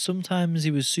was like sometimes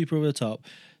he was super over the top.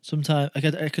 Sometimes like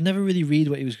I could never really read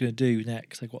what he was going to do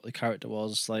next. Like what the character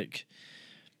was. Like,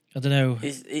 I don't know.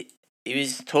 He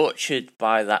was tortured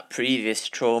by that previous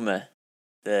trauma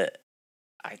that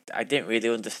I didn't really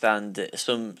understand.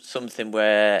 Something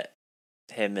where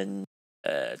him and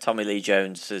Tommy Lee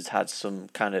Jones has had some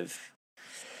kind of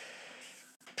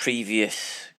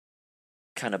previous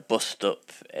kind of bust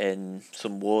up in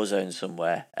some war zone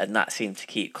somewhere, and that seemed to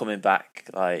keep coming back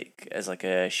like as like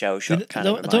a shell shock kind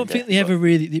of reminder. I don't think they ever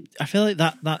really. I feel like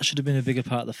that should have been a bigger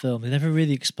part of the film. They never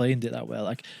really explained it that well.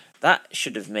 Like that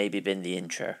should have maybe been the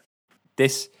intro.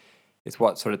 This is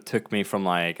what sort of took me from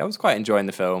like I was quite enjoying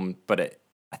the film, but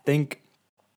I think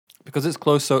because it's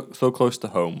so close to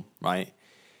home, right?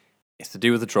 It's to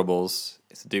do with the Troubles.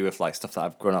 It's to do with like stuff that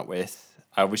I've grown up with.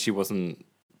 I wish he wasn't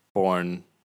born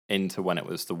into when it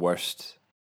was the worst,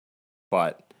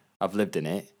 but I've lived in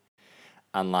it,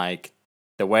 and like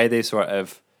the way they sort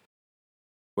of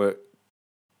were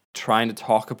trying to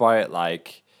talk about it,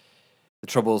 like the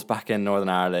Troubles back in Northern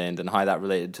Ireland and how that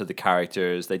related to the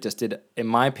characters. They just did, in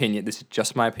my opinion, this is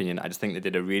just my opinion, I just think they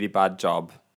did a really bad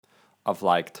job of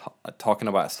like talking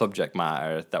about a subject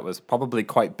matter that was probably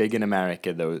quite big in America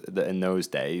in those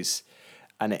days.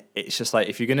 And it's just like,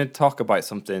 if you're going to talk about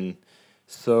something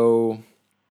so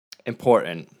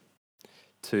important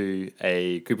to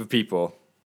a group of people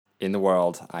in the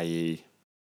world, i.e.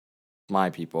 my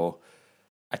people,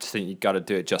 I just think you got to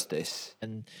do it justice.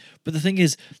 But the thing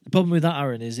is, the problem with that,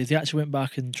 Aaron, is if they actually went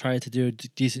back and tried to do a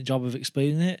decent job of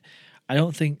explaining it, I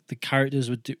don't think the characters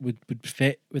would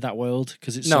fit with that world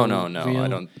because it's no. real. I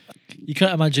don't. You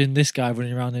can't imagine this guy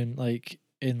running around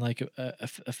in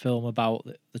a film about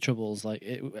the Troubles. Like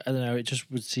I don't know, it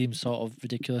just would seem sort of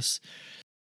ridiculous.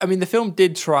 I mean, the film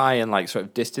did try and like sort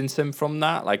of distance him from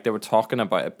that. Like they were talking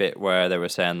about a bit where they were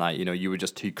saying like, you know, you were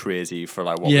just too crazy for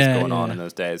like what was going on in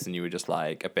those days, and you were just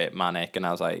like a bit manic. And I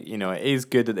was like, you know, it is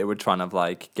good that they were trying to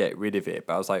like get rid of it,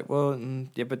 but I was like, well,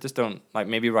 yeah, but just don't like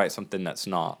maybe write something that's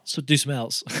not. So do something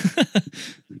else.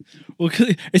 Well,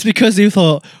 it's because they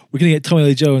thought we're gonna get Tommy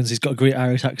Lee Jones. He's got a great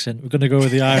Irish accent. We're gonna go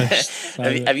with the Irish.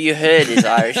 Have you heard his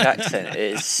Irish accent?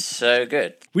 It's so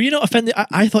good. Were you not offended?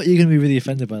 I thought you were gonna be really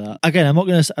offended by that. Again, I'm not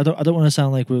gonna. I don't want to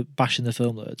sound like we're bashing the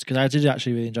film loads because I did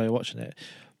actually really enjoy watching it,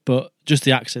 but just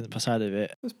the accent side of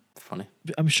it. It was funny.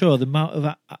 I'm sure the amount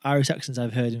of Irish accents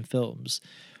I've heard in films,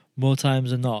 more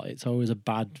times than not, it's always a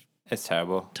bad. It's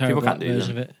terrible. Terrible People can't do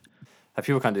version them. of it. Like,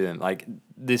 people can't do them. Like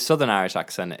the Southern Irish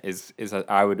accent is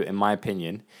I would, in my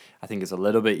opinion, I think it's a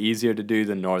little bit easier to do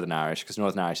than Northern Irish because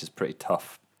Northern Irish is pretty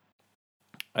tough.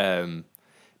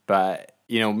 But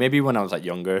you know, maybe when I was like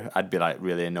younger, I'd be like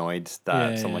really annoyed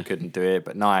that someone couldn't do it.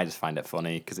 But now I just find it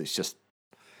funny because it's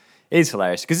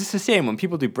hilarious. Because it's the same when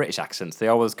people do British accents. They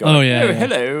always go,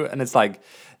 hello. And it's like,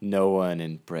 no one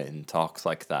in Britain talks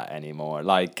like that anymore.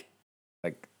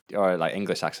 Or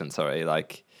English accent, sorry.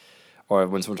 Or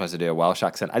when someone tries to do a Welsh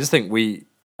accent. I just think we,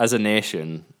 as a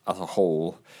nation, as a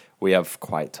whole, we have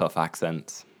quite tough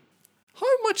accents. How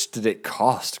much did it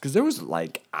cost? Because there was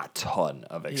like a ton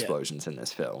of explosions in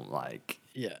this film.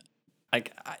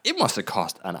 It must have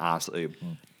cost an absolute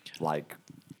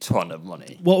ton of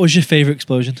money. What was your favorite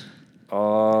explosion?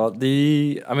 I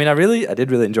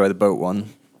did really enjoy the boat one.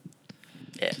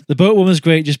 Yeah. The boat one was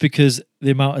great just because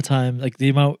the amount of time,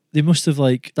 that must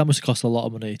have cost a lot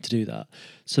of money to do that.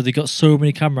 So they got so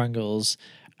many camera angles,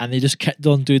 and they just kept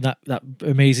on doing that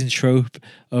amazing trope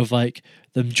of like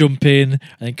them jumping and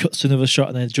then cuts to another shot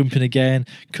and then jumping again,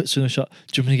 cuts to another shot,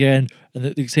 jumping again, and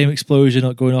the same explosion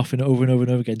not going off and over and over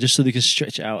and over again, just so they can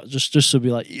stretch it out, just so be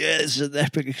like, yeah, this is an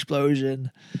epic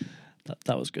explosion.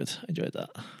 That was good. I enjoyed that.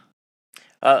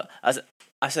 As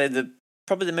I say,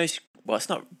 probably the most, well, it's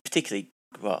not particularly,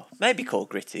 well, maybe called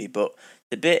gritty, but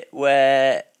the bit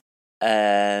where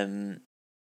Tommy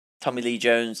Lee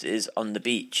Jones is on the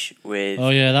beach with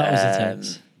that was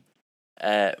intense.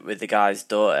 With the guy's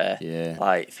daughter,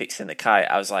 fixing the kite.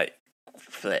 I was like,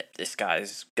 flip, this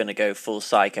guy's gonna go full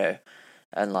psycho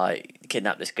and like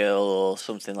kidnap this girl or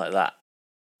something like that.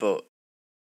 But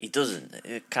he doesn't.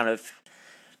 It kind of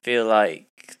feel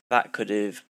like that could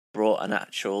have brought an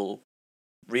actual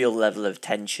real level of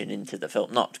tension into the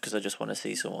film. Not because I just want to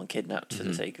see someone kidnapped for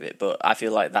the sake of it, but I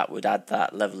feel like that would add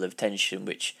that level of tension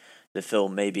which the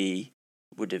film maybe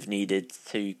would have needed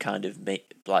to kind of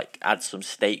add some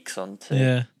stakes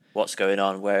onto what's going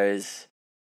on, whereas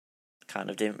kind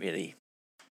of didn't really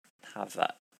have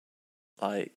that.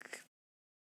 Like,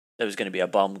 there was going to be a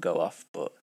bomb go off,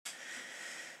 but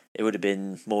it would have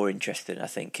been more interesting, I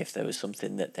think, if there was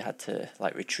something that they had to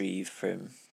like retrieve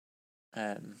from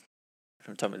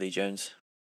Tommy Lee Jones.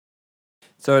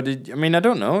 So I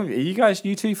don't know. Are you guys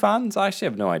U2 fans? I actually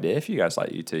have no idea if you guys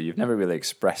like U2. You've never really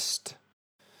expressed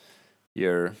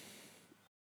your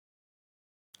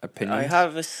opinions. I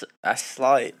have a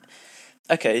slight.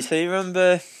 Okay, so you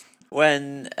remember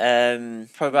when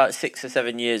probably about 6 or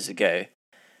 7 years ago,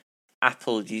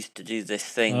 Apple used to do this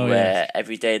thing where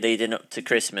every day leading up to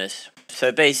Christmas.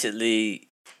 So basically,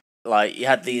 like, you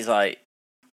had these like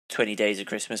 20 days of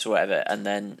Christmas or whatever, and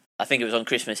then I think it was on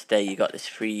Christmas Day you got this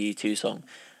free U2 song.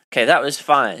 Okay, that was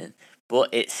fine, but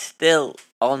it's still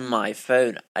on my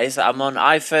phone. I'm on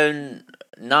iPhone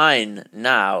 9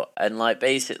 now, and like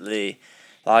basically,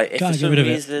 like if for some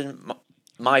reason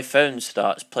my phone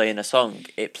starts playing a song,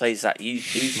 it plays that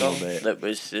U2 song that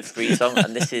was the free song,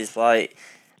 and this is like,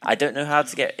 I don't know how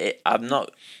to get it. I'm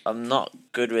not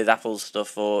good with Apple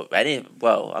stuff or any.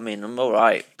 Well, I mean, I'm all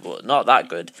right, but not that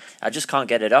good. I just can't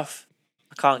get it off.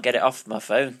 I can't get it off my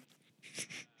phone.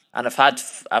 And I've had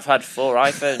 4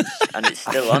 iPhones, and it's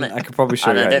still on it. I could probably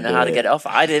show you. And I don't know how to get it off.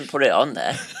 I didn't put it on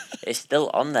there. It's still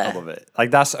on there. I love it.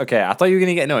 Like, that's okay. I thought you were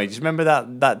gonna get annoyed. Just remember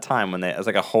that time when it was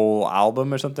like a whole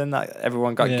album or something that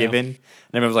everyone got given, and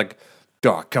everyone was like,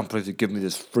 "Oh, I can't believe they give me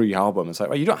this free album." It's like,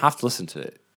 well, you don't have to listen to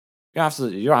it. You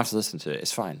don't have to listen to it.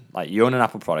 It's fine. Like, you own an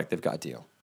Apple product, they've got a deal.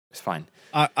 It's fine.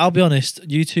 I'll be honest.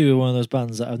 U2 are one of those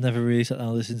bands that I've never really sat down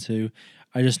and listened to.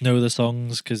 I just know the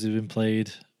songs because they've been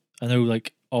played. I know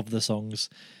like of the songs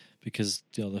because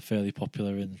they're fairly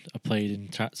popular and are played in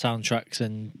soundtracks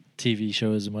and TV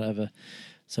shows and whatever.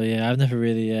 So yeah, I've never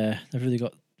really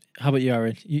got. How about you,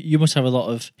 Aaron? You must have a lot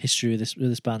of history with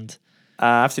this band.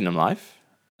 I've seen them live.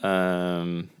 They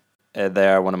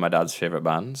are one of my dad's favorite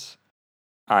bands.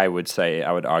 I would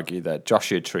argue that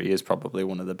Joshua Tree is probably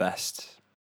one of the best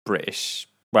British.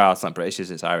 Well, it's not British,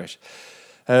 it's Irish.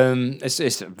 It's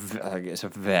a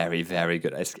very, very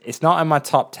good. It's not in my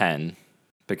top 10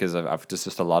 because I've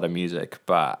just a lot of music,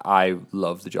 but I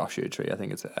love the Joshua Tree. I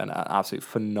think it's an absolute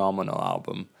phenomenal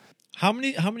album. How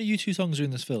many U2 songs are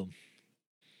in this film?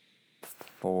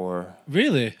 4.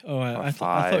 Really? Oh, I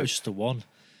thought it was just the one.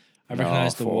 I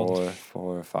recognised the one.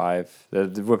 4 or 5. They're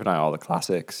whipping out all the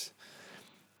classics.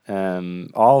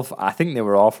 I think they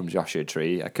were all from Joshua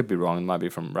Tree. I could be wrong. It might be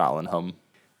from Rattle and Hum.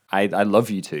 I love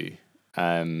U2.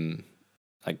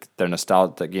 Like, they're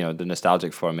nostalgic. They're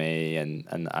nostalgic for me, and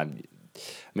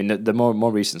the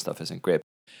more recent stuff isn't great.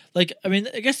 Like, I mean,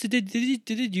 I guess they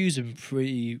did use them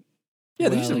pretty. Yeah,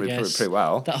 they used them pretty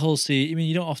well. That whole scene. I mean,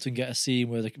 you don't often get a scene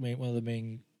where one of the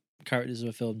main characters of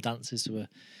a film dances to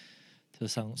the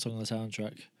song on the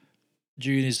soundtrack.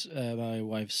 June is my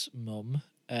wife's mum.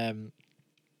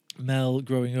 Mel,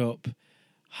 growing up,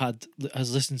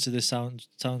 has listened to this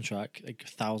soundtrack like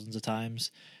thousands of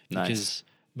times because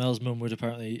Mel's mum would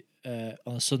apparently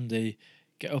on a Sunday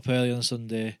get up early on a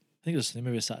Sunday. I think it was Sunday,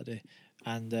 maybe a Saturday,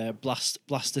 and blast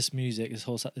this music, this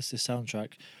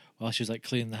soundtrack while she was like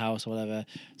cleaning the house or whatever.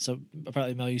 So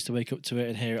apparently Mel used to wake up to it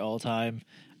and hear it all the time.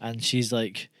 And she's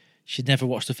like, she'd never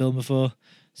watched the film before,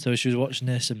 so she was watching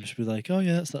this and she'd be like, "Oh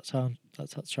yeah, that's that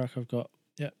track I've got.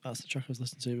 Yeah, that's the track I was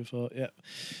listening to before. Yeah."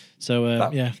 So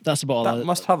that's about all. That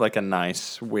must have like a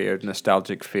nice, weird,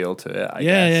 nostalgic feel to it. I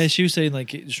guess. Yeah. She was saying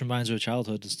like it just reminds her of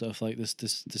childhood and stuff. Like this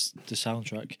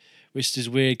soundtrack, which is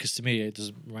weird because to me it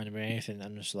doesn't remind me of anything.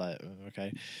 I'm just like,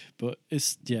 okay, but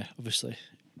it's obviously.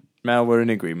 Mel, we're in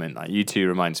agreement. Like, U2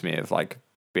 reminds me of like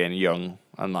being young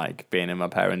and like being in my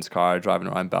parents' car driving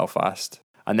around Belfast.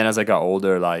 And then as I got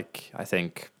older, like I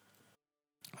think,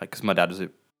 like because my dad was a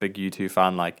big U2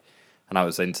 fan, like. And I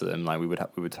was into them. Like we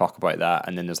would talk about that,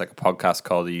 and then there's like a podcast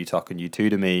called "You Talking U2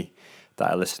 to Me"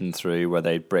 that I listened through where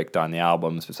they break down the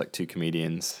albums. It's like 2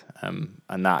 comedians, and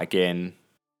that again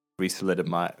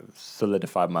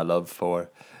solidified my love for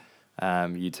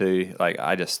U2. Like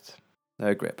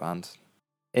they're a great band,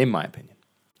 in my opinion.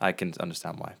 I can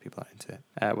understand why people are into it.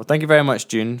 Well, thank you very much,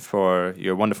 June, for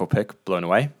your wonderful pick, Blown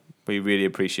Away. We really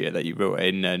appreciate that you wrote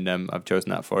in and have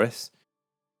chosen that for us.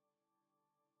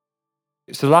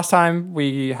 So last time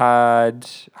we had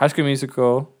High School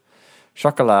Musical,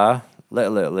 Chocolat,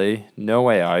 Little Italy, No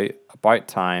Way Out, About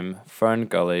Time, Fern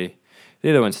Gully,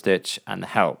 Lilo and Stitch, and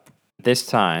Help. This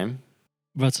time...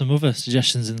 We've had some other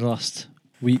suggestions in the last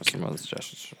week. Some other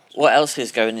suggestions. What else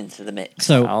is going into the mix?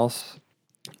 So Else?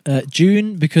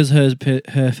 June, because her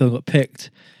film got picked,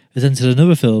 has entered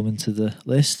another film into the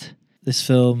list. This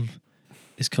film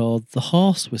is called The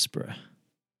Horse Whisperer.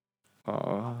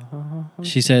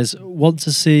 She says, want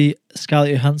to see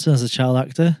Scarlett Johansson as a child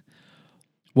actor?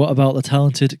 What about the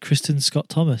talented Kristen Scott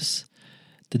Thomas?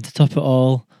 Then to top it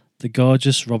all, the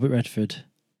gorgeous Robert Redford.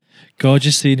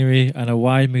 Gorgeous scenery and a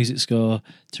wide music score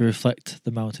to reflect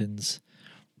the mountains.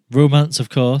 Romance, of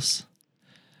course.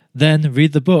 Then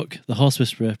read the book, The Horse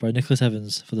Whisperer by Nicholas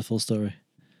Evans for the full story.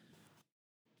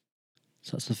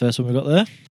 So that's the first one we got there.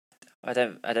 I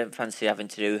don't fancy having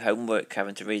to do homework,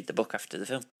 having to read the book after the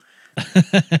film.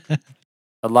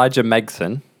 Elijah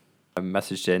Megson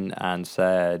messaged in and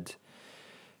said,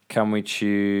 can we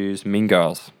choose Mean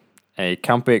Girls? A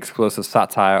campy explosive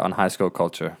satire on high school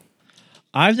culture.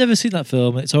 I've never seen that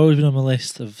film. It's always been on my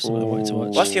list of something I want to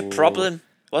watch. What's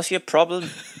your problem?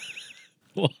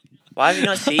 What? Why have you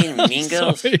not seen Mean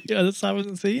Girls? Sorry, I just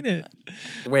haven't seen it.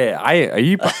 Wait, are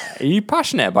you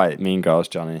passionate about Mean Girls,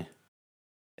 Johnny?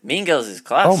 Mean Girls is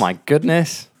class. Oh my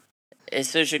goodness. It's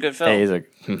such a good film.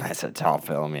 It's a top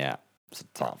film, yeah. It's a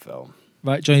top film.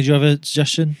 Right, Johnny, do you have a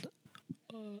suggestion?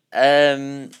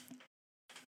 No,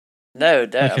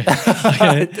 don't.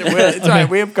 Okay. It's all right.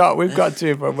 We've got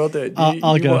two, but we'll do it.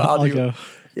 I'll go.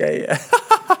 Yeah.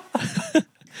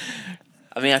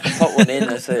 I mean, I can put one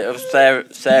in.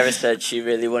 Sarah said she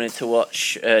really wanted to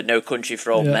watch No Country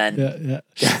for Old Men.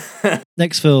 Yeah.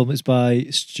 Next film is by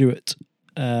Stewart.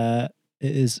 It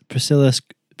is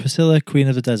Priscilla, Queen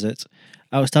of the Desert.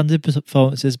 Outstanding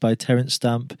performances by Terence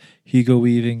Stamp, Hugo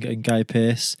Weaving and Guy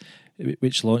Pearce,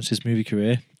 which launched his movie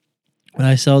career. When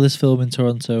I saw this film in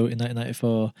Toronto in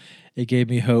 1994, it gave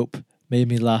me hope, made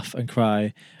me laugh and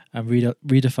cry, and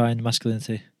redefined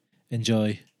masculinity.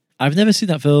 Enjoy. I've never seen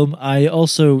that film. I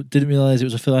also didn't realise it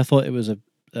was a film. I thought it was a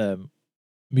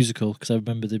musical, because I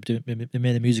remember they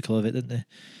made a musical of it, didn't they? I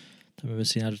remember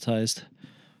seeing advertised.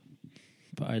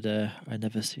 But I'd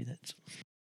never seen it.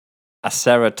 A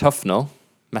Sarah Tufnell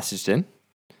messaged in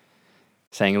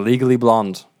saying Legally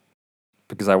Blonde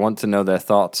because I want to know their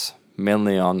thoughts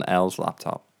mainly on Elle's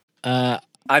laptop.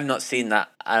 I've not seen that,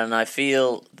 and I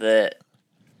feel that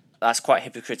that's quite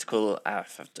hypocritical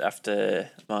after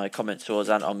my comment towards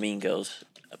Ant on Mean Girls,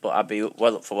 but I'd be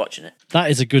well up for watching it.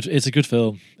 It's a good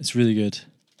film. It's really good.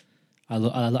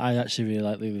 I actually really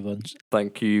like Legally Blonde.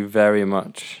 Thank you very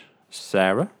much,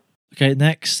 Sarah. Okay,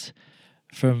 next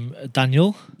from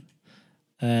Daniel.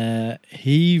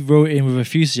 He wrote in with a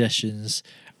few suggestions,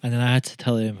 and then I had to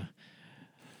tell him,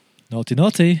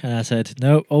 naughty, and I said,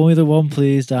 no, only the one,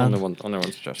 please, Dan. Only one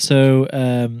suggestion. So,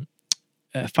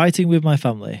 Fighting with My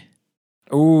Family.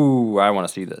 Ooh, I want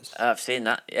to see this. I've seen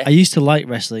that, yeah. I used to like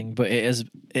wrestling, but it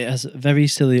has a very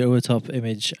silly, over-the-top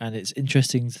image, and it's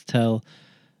interesting to tell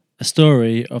a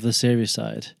story of the serious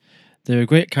side. There are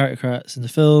great characters in the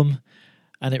film,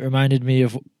 and it reminded me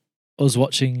of us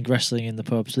watching wrestling in the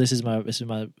pub. So this is my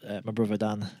brother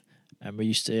Dan, and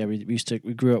we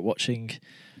grew up watching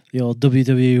the old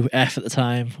WWF at the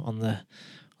time on the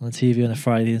TV on a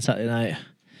Friday and Saturday night.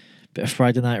 Bit of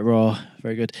Friday Night Raw,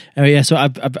 very good. Anyway, yeah. So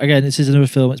again, this is another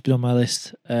film that's been on my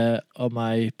list, on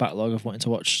my backlog of wanting to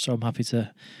watch. So I'm happy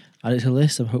to add it to the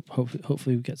list. And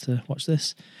hopefully we get to watch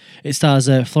this. It stars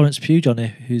Florence Pugh, Johnny,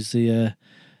 who's the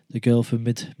girl from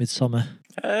Midsommar.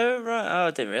 Oh right,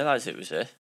 I didn't realise it was her.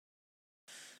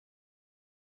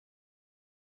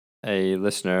 A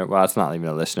listener, well, it's not even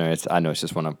a listener. I know it's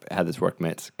just one of Heather's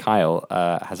workmates. Kyle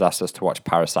has asked us to watch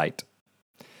Parasite.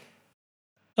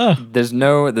 Oh, There's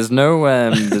no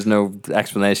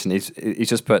explanation. He's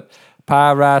just put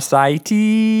Parasite.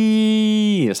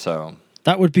 So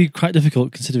that would be quite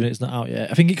difficult considering it's not out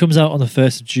yet. I think it comes out on the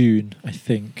 1st of June. I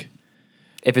think.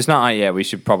 if it's not out yet, we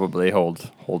should probably hold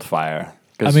fire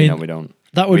because we don't.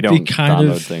 That would be kind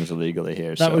download of things illegally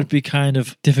here. That would be kind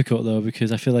of difficult though,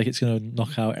 because I feel like it's going to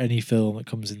knock out any film that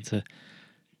comes into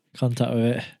contact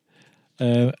with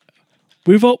it.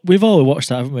 We've all watched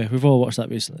that, haven't we? We've all watched that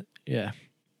recently. Yeah.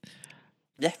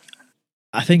 Yeah.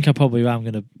 I think I probably am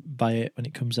going to buy it when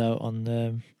it comes out on.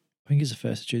 I think it's the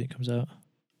 1st of June. It comes out.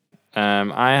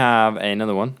 I have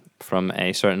another one from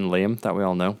a certain Liam that we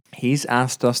all know. He's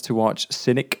asked us to watch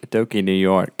Cynic Doki New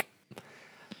York.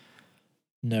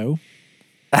 No.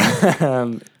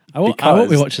 I won't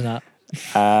be watching that.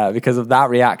 Because of that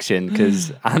reaction,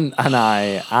 because I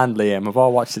and Liam have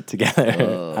all watched it together,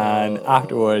 and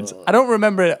afterwards, I don't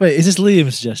remember it. Wait, is this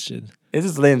Liam's suggestion? This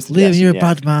is Liam's suggestion. Liam, you're a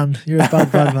bad man. You're a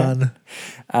bad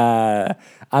man.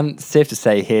 And safe to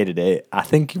say, hated it. I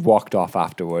think you walked off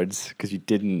afterwards because you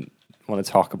didn't want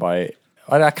to talk about it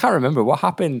I can't remember what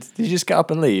happened. Did you just get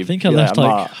up and leave? I think I You're left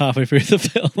halfway through the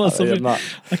film or something.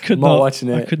 I could not watching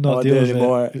it. I could not deal with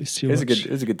anymore. it. It was too much.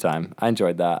 It was a good time. I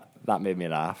enjoyed that. That made me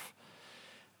laugh.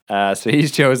 So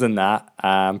he's chosen that.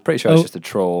 I'm pretty sure it's just a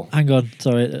troll. Hang on,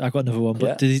 sorry, I got another one.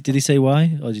 But did he say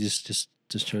why, or did he just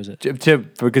chose it?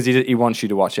 Because he wants you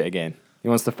to watch it again. He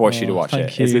wants to force you to watch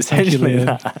it. It's essentially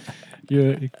that.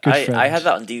 You're a good friend. I had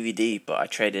that on DVD, but I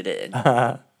traded it in.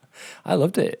 I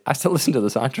loved it. I still listen to the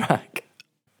soundtrack.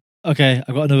 Okay,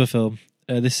 I've got another film.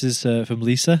 This is from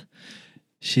Lisa.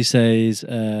 She says,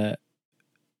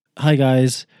 "Hi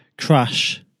guys,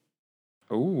 Crash."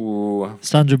 Ooh.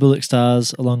 Sandra Bullock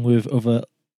stars along with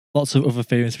lots of other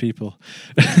famous people,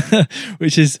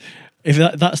 which is, if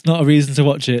that's not a reason to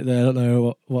watch it, then I don't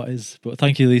know what is. But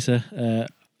thank you, Lisa.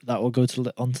 That will go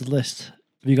onto the list.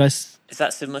 Have you guys? Is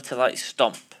that similar to like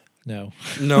Stomp? No,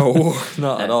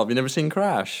 not at all. Have you never seen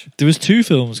Crash? There was 2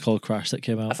 films called Crash that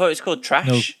came out. I thought it was called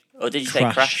Trash. Or did you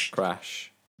say Crash?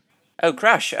 Crash. Oh,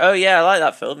 Crash. Oh, yeah, I like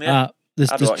that film. Yeah. There's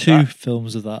 2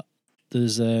 films of that.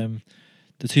 There's the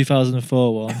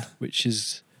 2004 one, which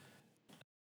is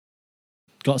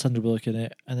got Sandra Bullock in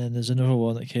it, and then there's another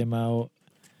one that came out.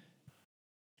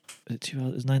 It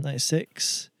was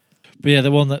 1996. But yeah, the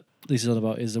one that Lisa's on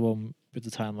about is the one with the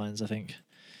timelines, I think.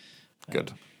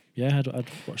 Good. Yeah, I'd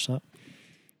watch that.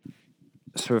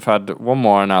 So we've had one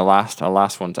more, and our last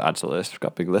one to add to the list. We've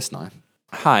got a big list now.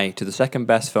 Hi to the second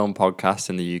best film podcast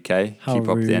in the UK. How Keep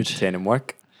up rude. the entertaining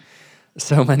work.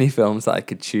 So many films that I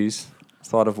could choose.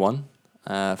 Thought of one.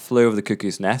 Flew Over the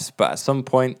Cuckoo's Nest, but at some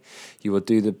point you will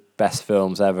do the best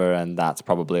films ever, and that's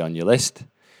probably on your list.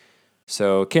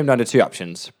 So it came down to 2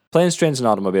 options. Planes, Trains and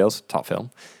Automobiles, top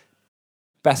film.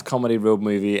 Best comedy road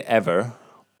movie ever,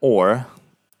 or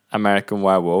American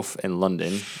Werewolf in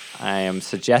London. I am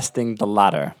suggesting the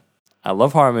latter. I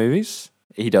love horror movies.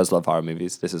 He does love horror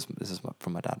movies. This is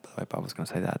from my dad, by the way, but I was going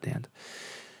to say that at the end.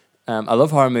 I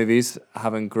love horror movies,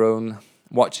 having grown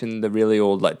watching the really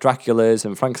old like Dracula's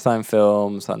and Frankenstein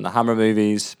films and the Hammer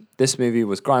movies. This movie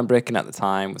was groundbreaking at the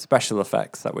time with special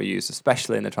effects that were used,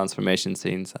 especially in the transformation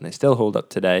scenes, and they still hold up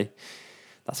today.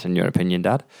 That's in your opinion,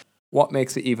 Dad. What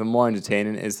makes it even more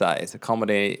entertaining is that it's a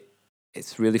comedy,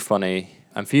 it's really funny,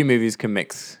 and few movies can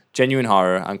mix genuine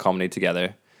horror and comedy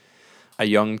together. A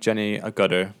young Jenny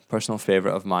Agutter, personal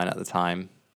favourite of mine at the time,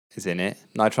 is in it.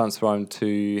 Now transformed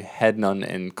to head nun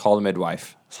in Call the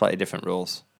Midwife, slightly different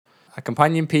roles. A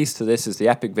companion piece to this is the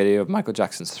epic video of Michael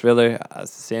Jackson's Thriller, as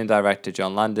the same director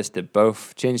John Landis did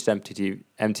both, changed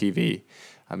MTV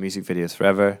and music videos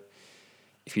forever.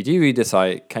 If you do read this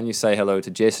out, can you say hello to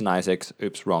Jason Isaacs'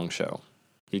 Oops, Wrong Show?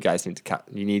 You guys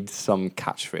need some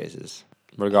catchphrases.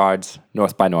 Regards,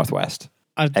 North by Northwest,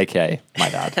 aka my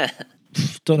dad.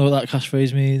 Don't know what that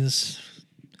catchphrase means.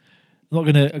 I'm not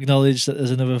going to acknowledge that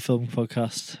there's another film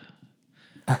podcast.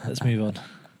 Let's move on.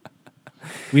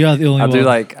 We are the only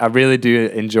one. I really do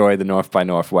enjoy the North by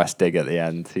Northwest dig at the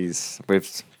end.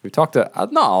 We've talked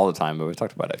not all the time, but we've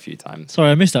talked about it a few times. Sorry,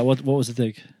 I missed that. What was the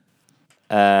dig?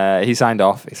 He signed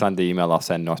off. He signed the email off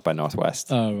saying North by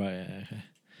Northwest. Oh right, yeah, okay.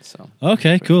 So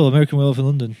okay, cool. American Werewolf in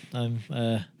London.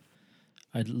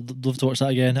 I'd love to watch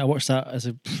that again. I watched that as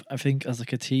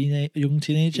like a young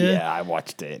teenager. Yeah, I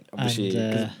watched it. Obviously,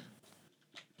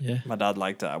 yeah, my dad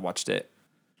liked it. I watched it.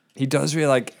 He does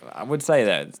really I would say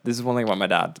that this is one thing about my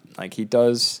dad.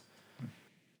 He's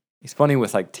funny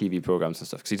with TV programs and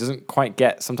stuff because he doesn't quite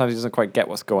get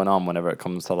what's going on whenever it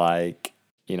comes to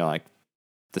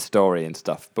the story and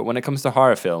stuff. But when it comes to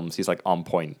horror films, he's on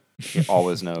point. He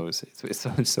always knows.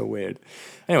 It's so weird.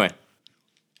 Anyway,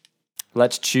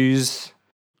 let's choose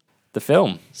the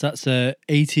film. So that's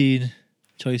 18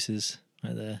 choices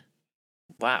right there.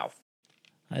 Wow.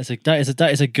 That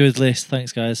is a good list.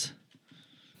 Thanks, guys.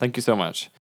 Thank you so much.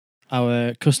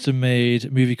 Our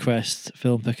custom-made Movie Quest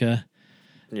film picker.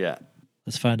 Yeah.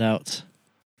 Let's find out.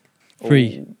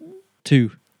 3,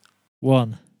 2,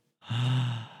 1.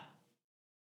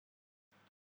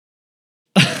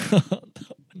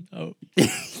 No.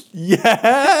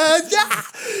 Yes! Yeah!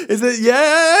 Is it?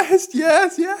 Yes!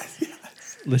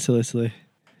 Literally.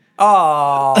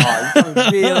 Oh, I'm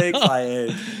really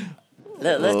excited.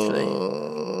 Literally.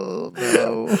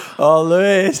 No. Oh,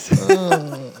 Lewis.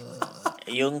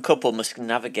 A young couple must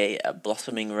navigate a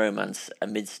blossoming romance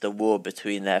amidst a war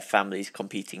between their family's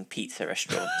competing pizza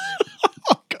restaurants.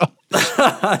 Oh, God.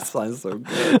 That sounds so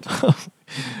good.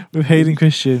 With Hayden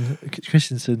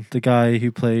Christensen, the guy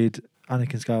who played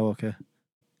Anakin Skywalker.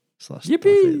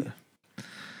 Yippee!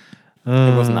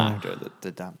 It wasn't the actor that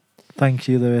did that. Thank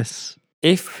you, Lewis.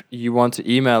 If you want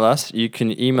to email us, you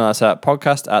can email us at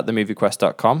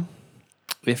podcast@themoviequest.com.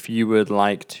 If you would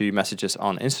like to message us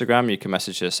on Instagram, you can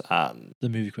message us at The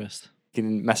Movie Quest. You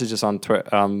can message us on Twitter,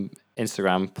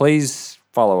 Instagram. Please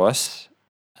follow us.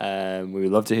 We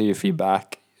would love to hear your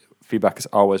feedback. Feedback is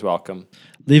always welcome.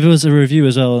 Leave us a review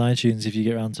as well on iTunes if you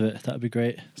get around to it. That'd be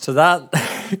great. So that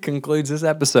concludes this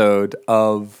episode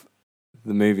of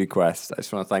The Movie Quest. I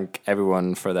just want to thank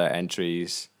everyone for their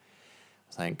entries.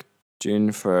 Thank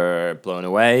June for Blown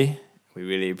Away. We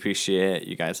really appreciate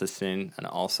you guys listening. And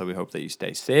also, we hope that you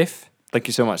stay safe. Thank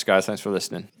you so much, guys. Thanks for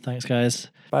listening. Thanks, guys.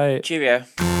 Bye. Cheerio.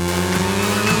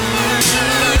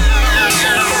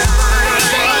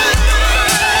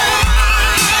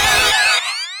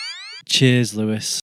 Cheers, Lewis.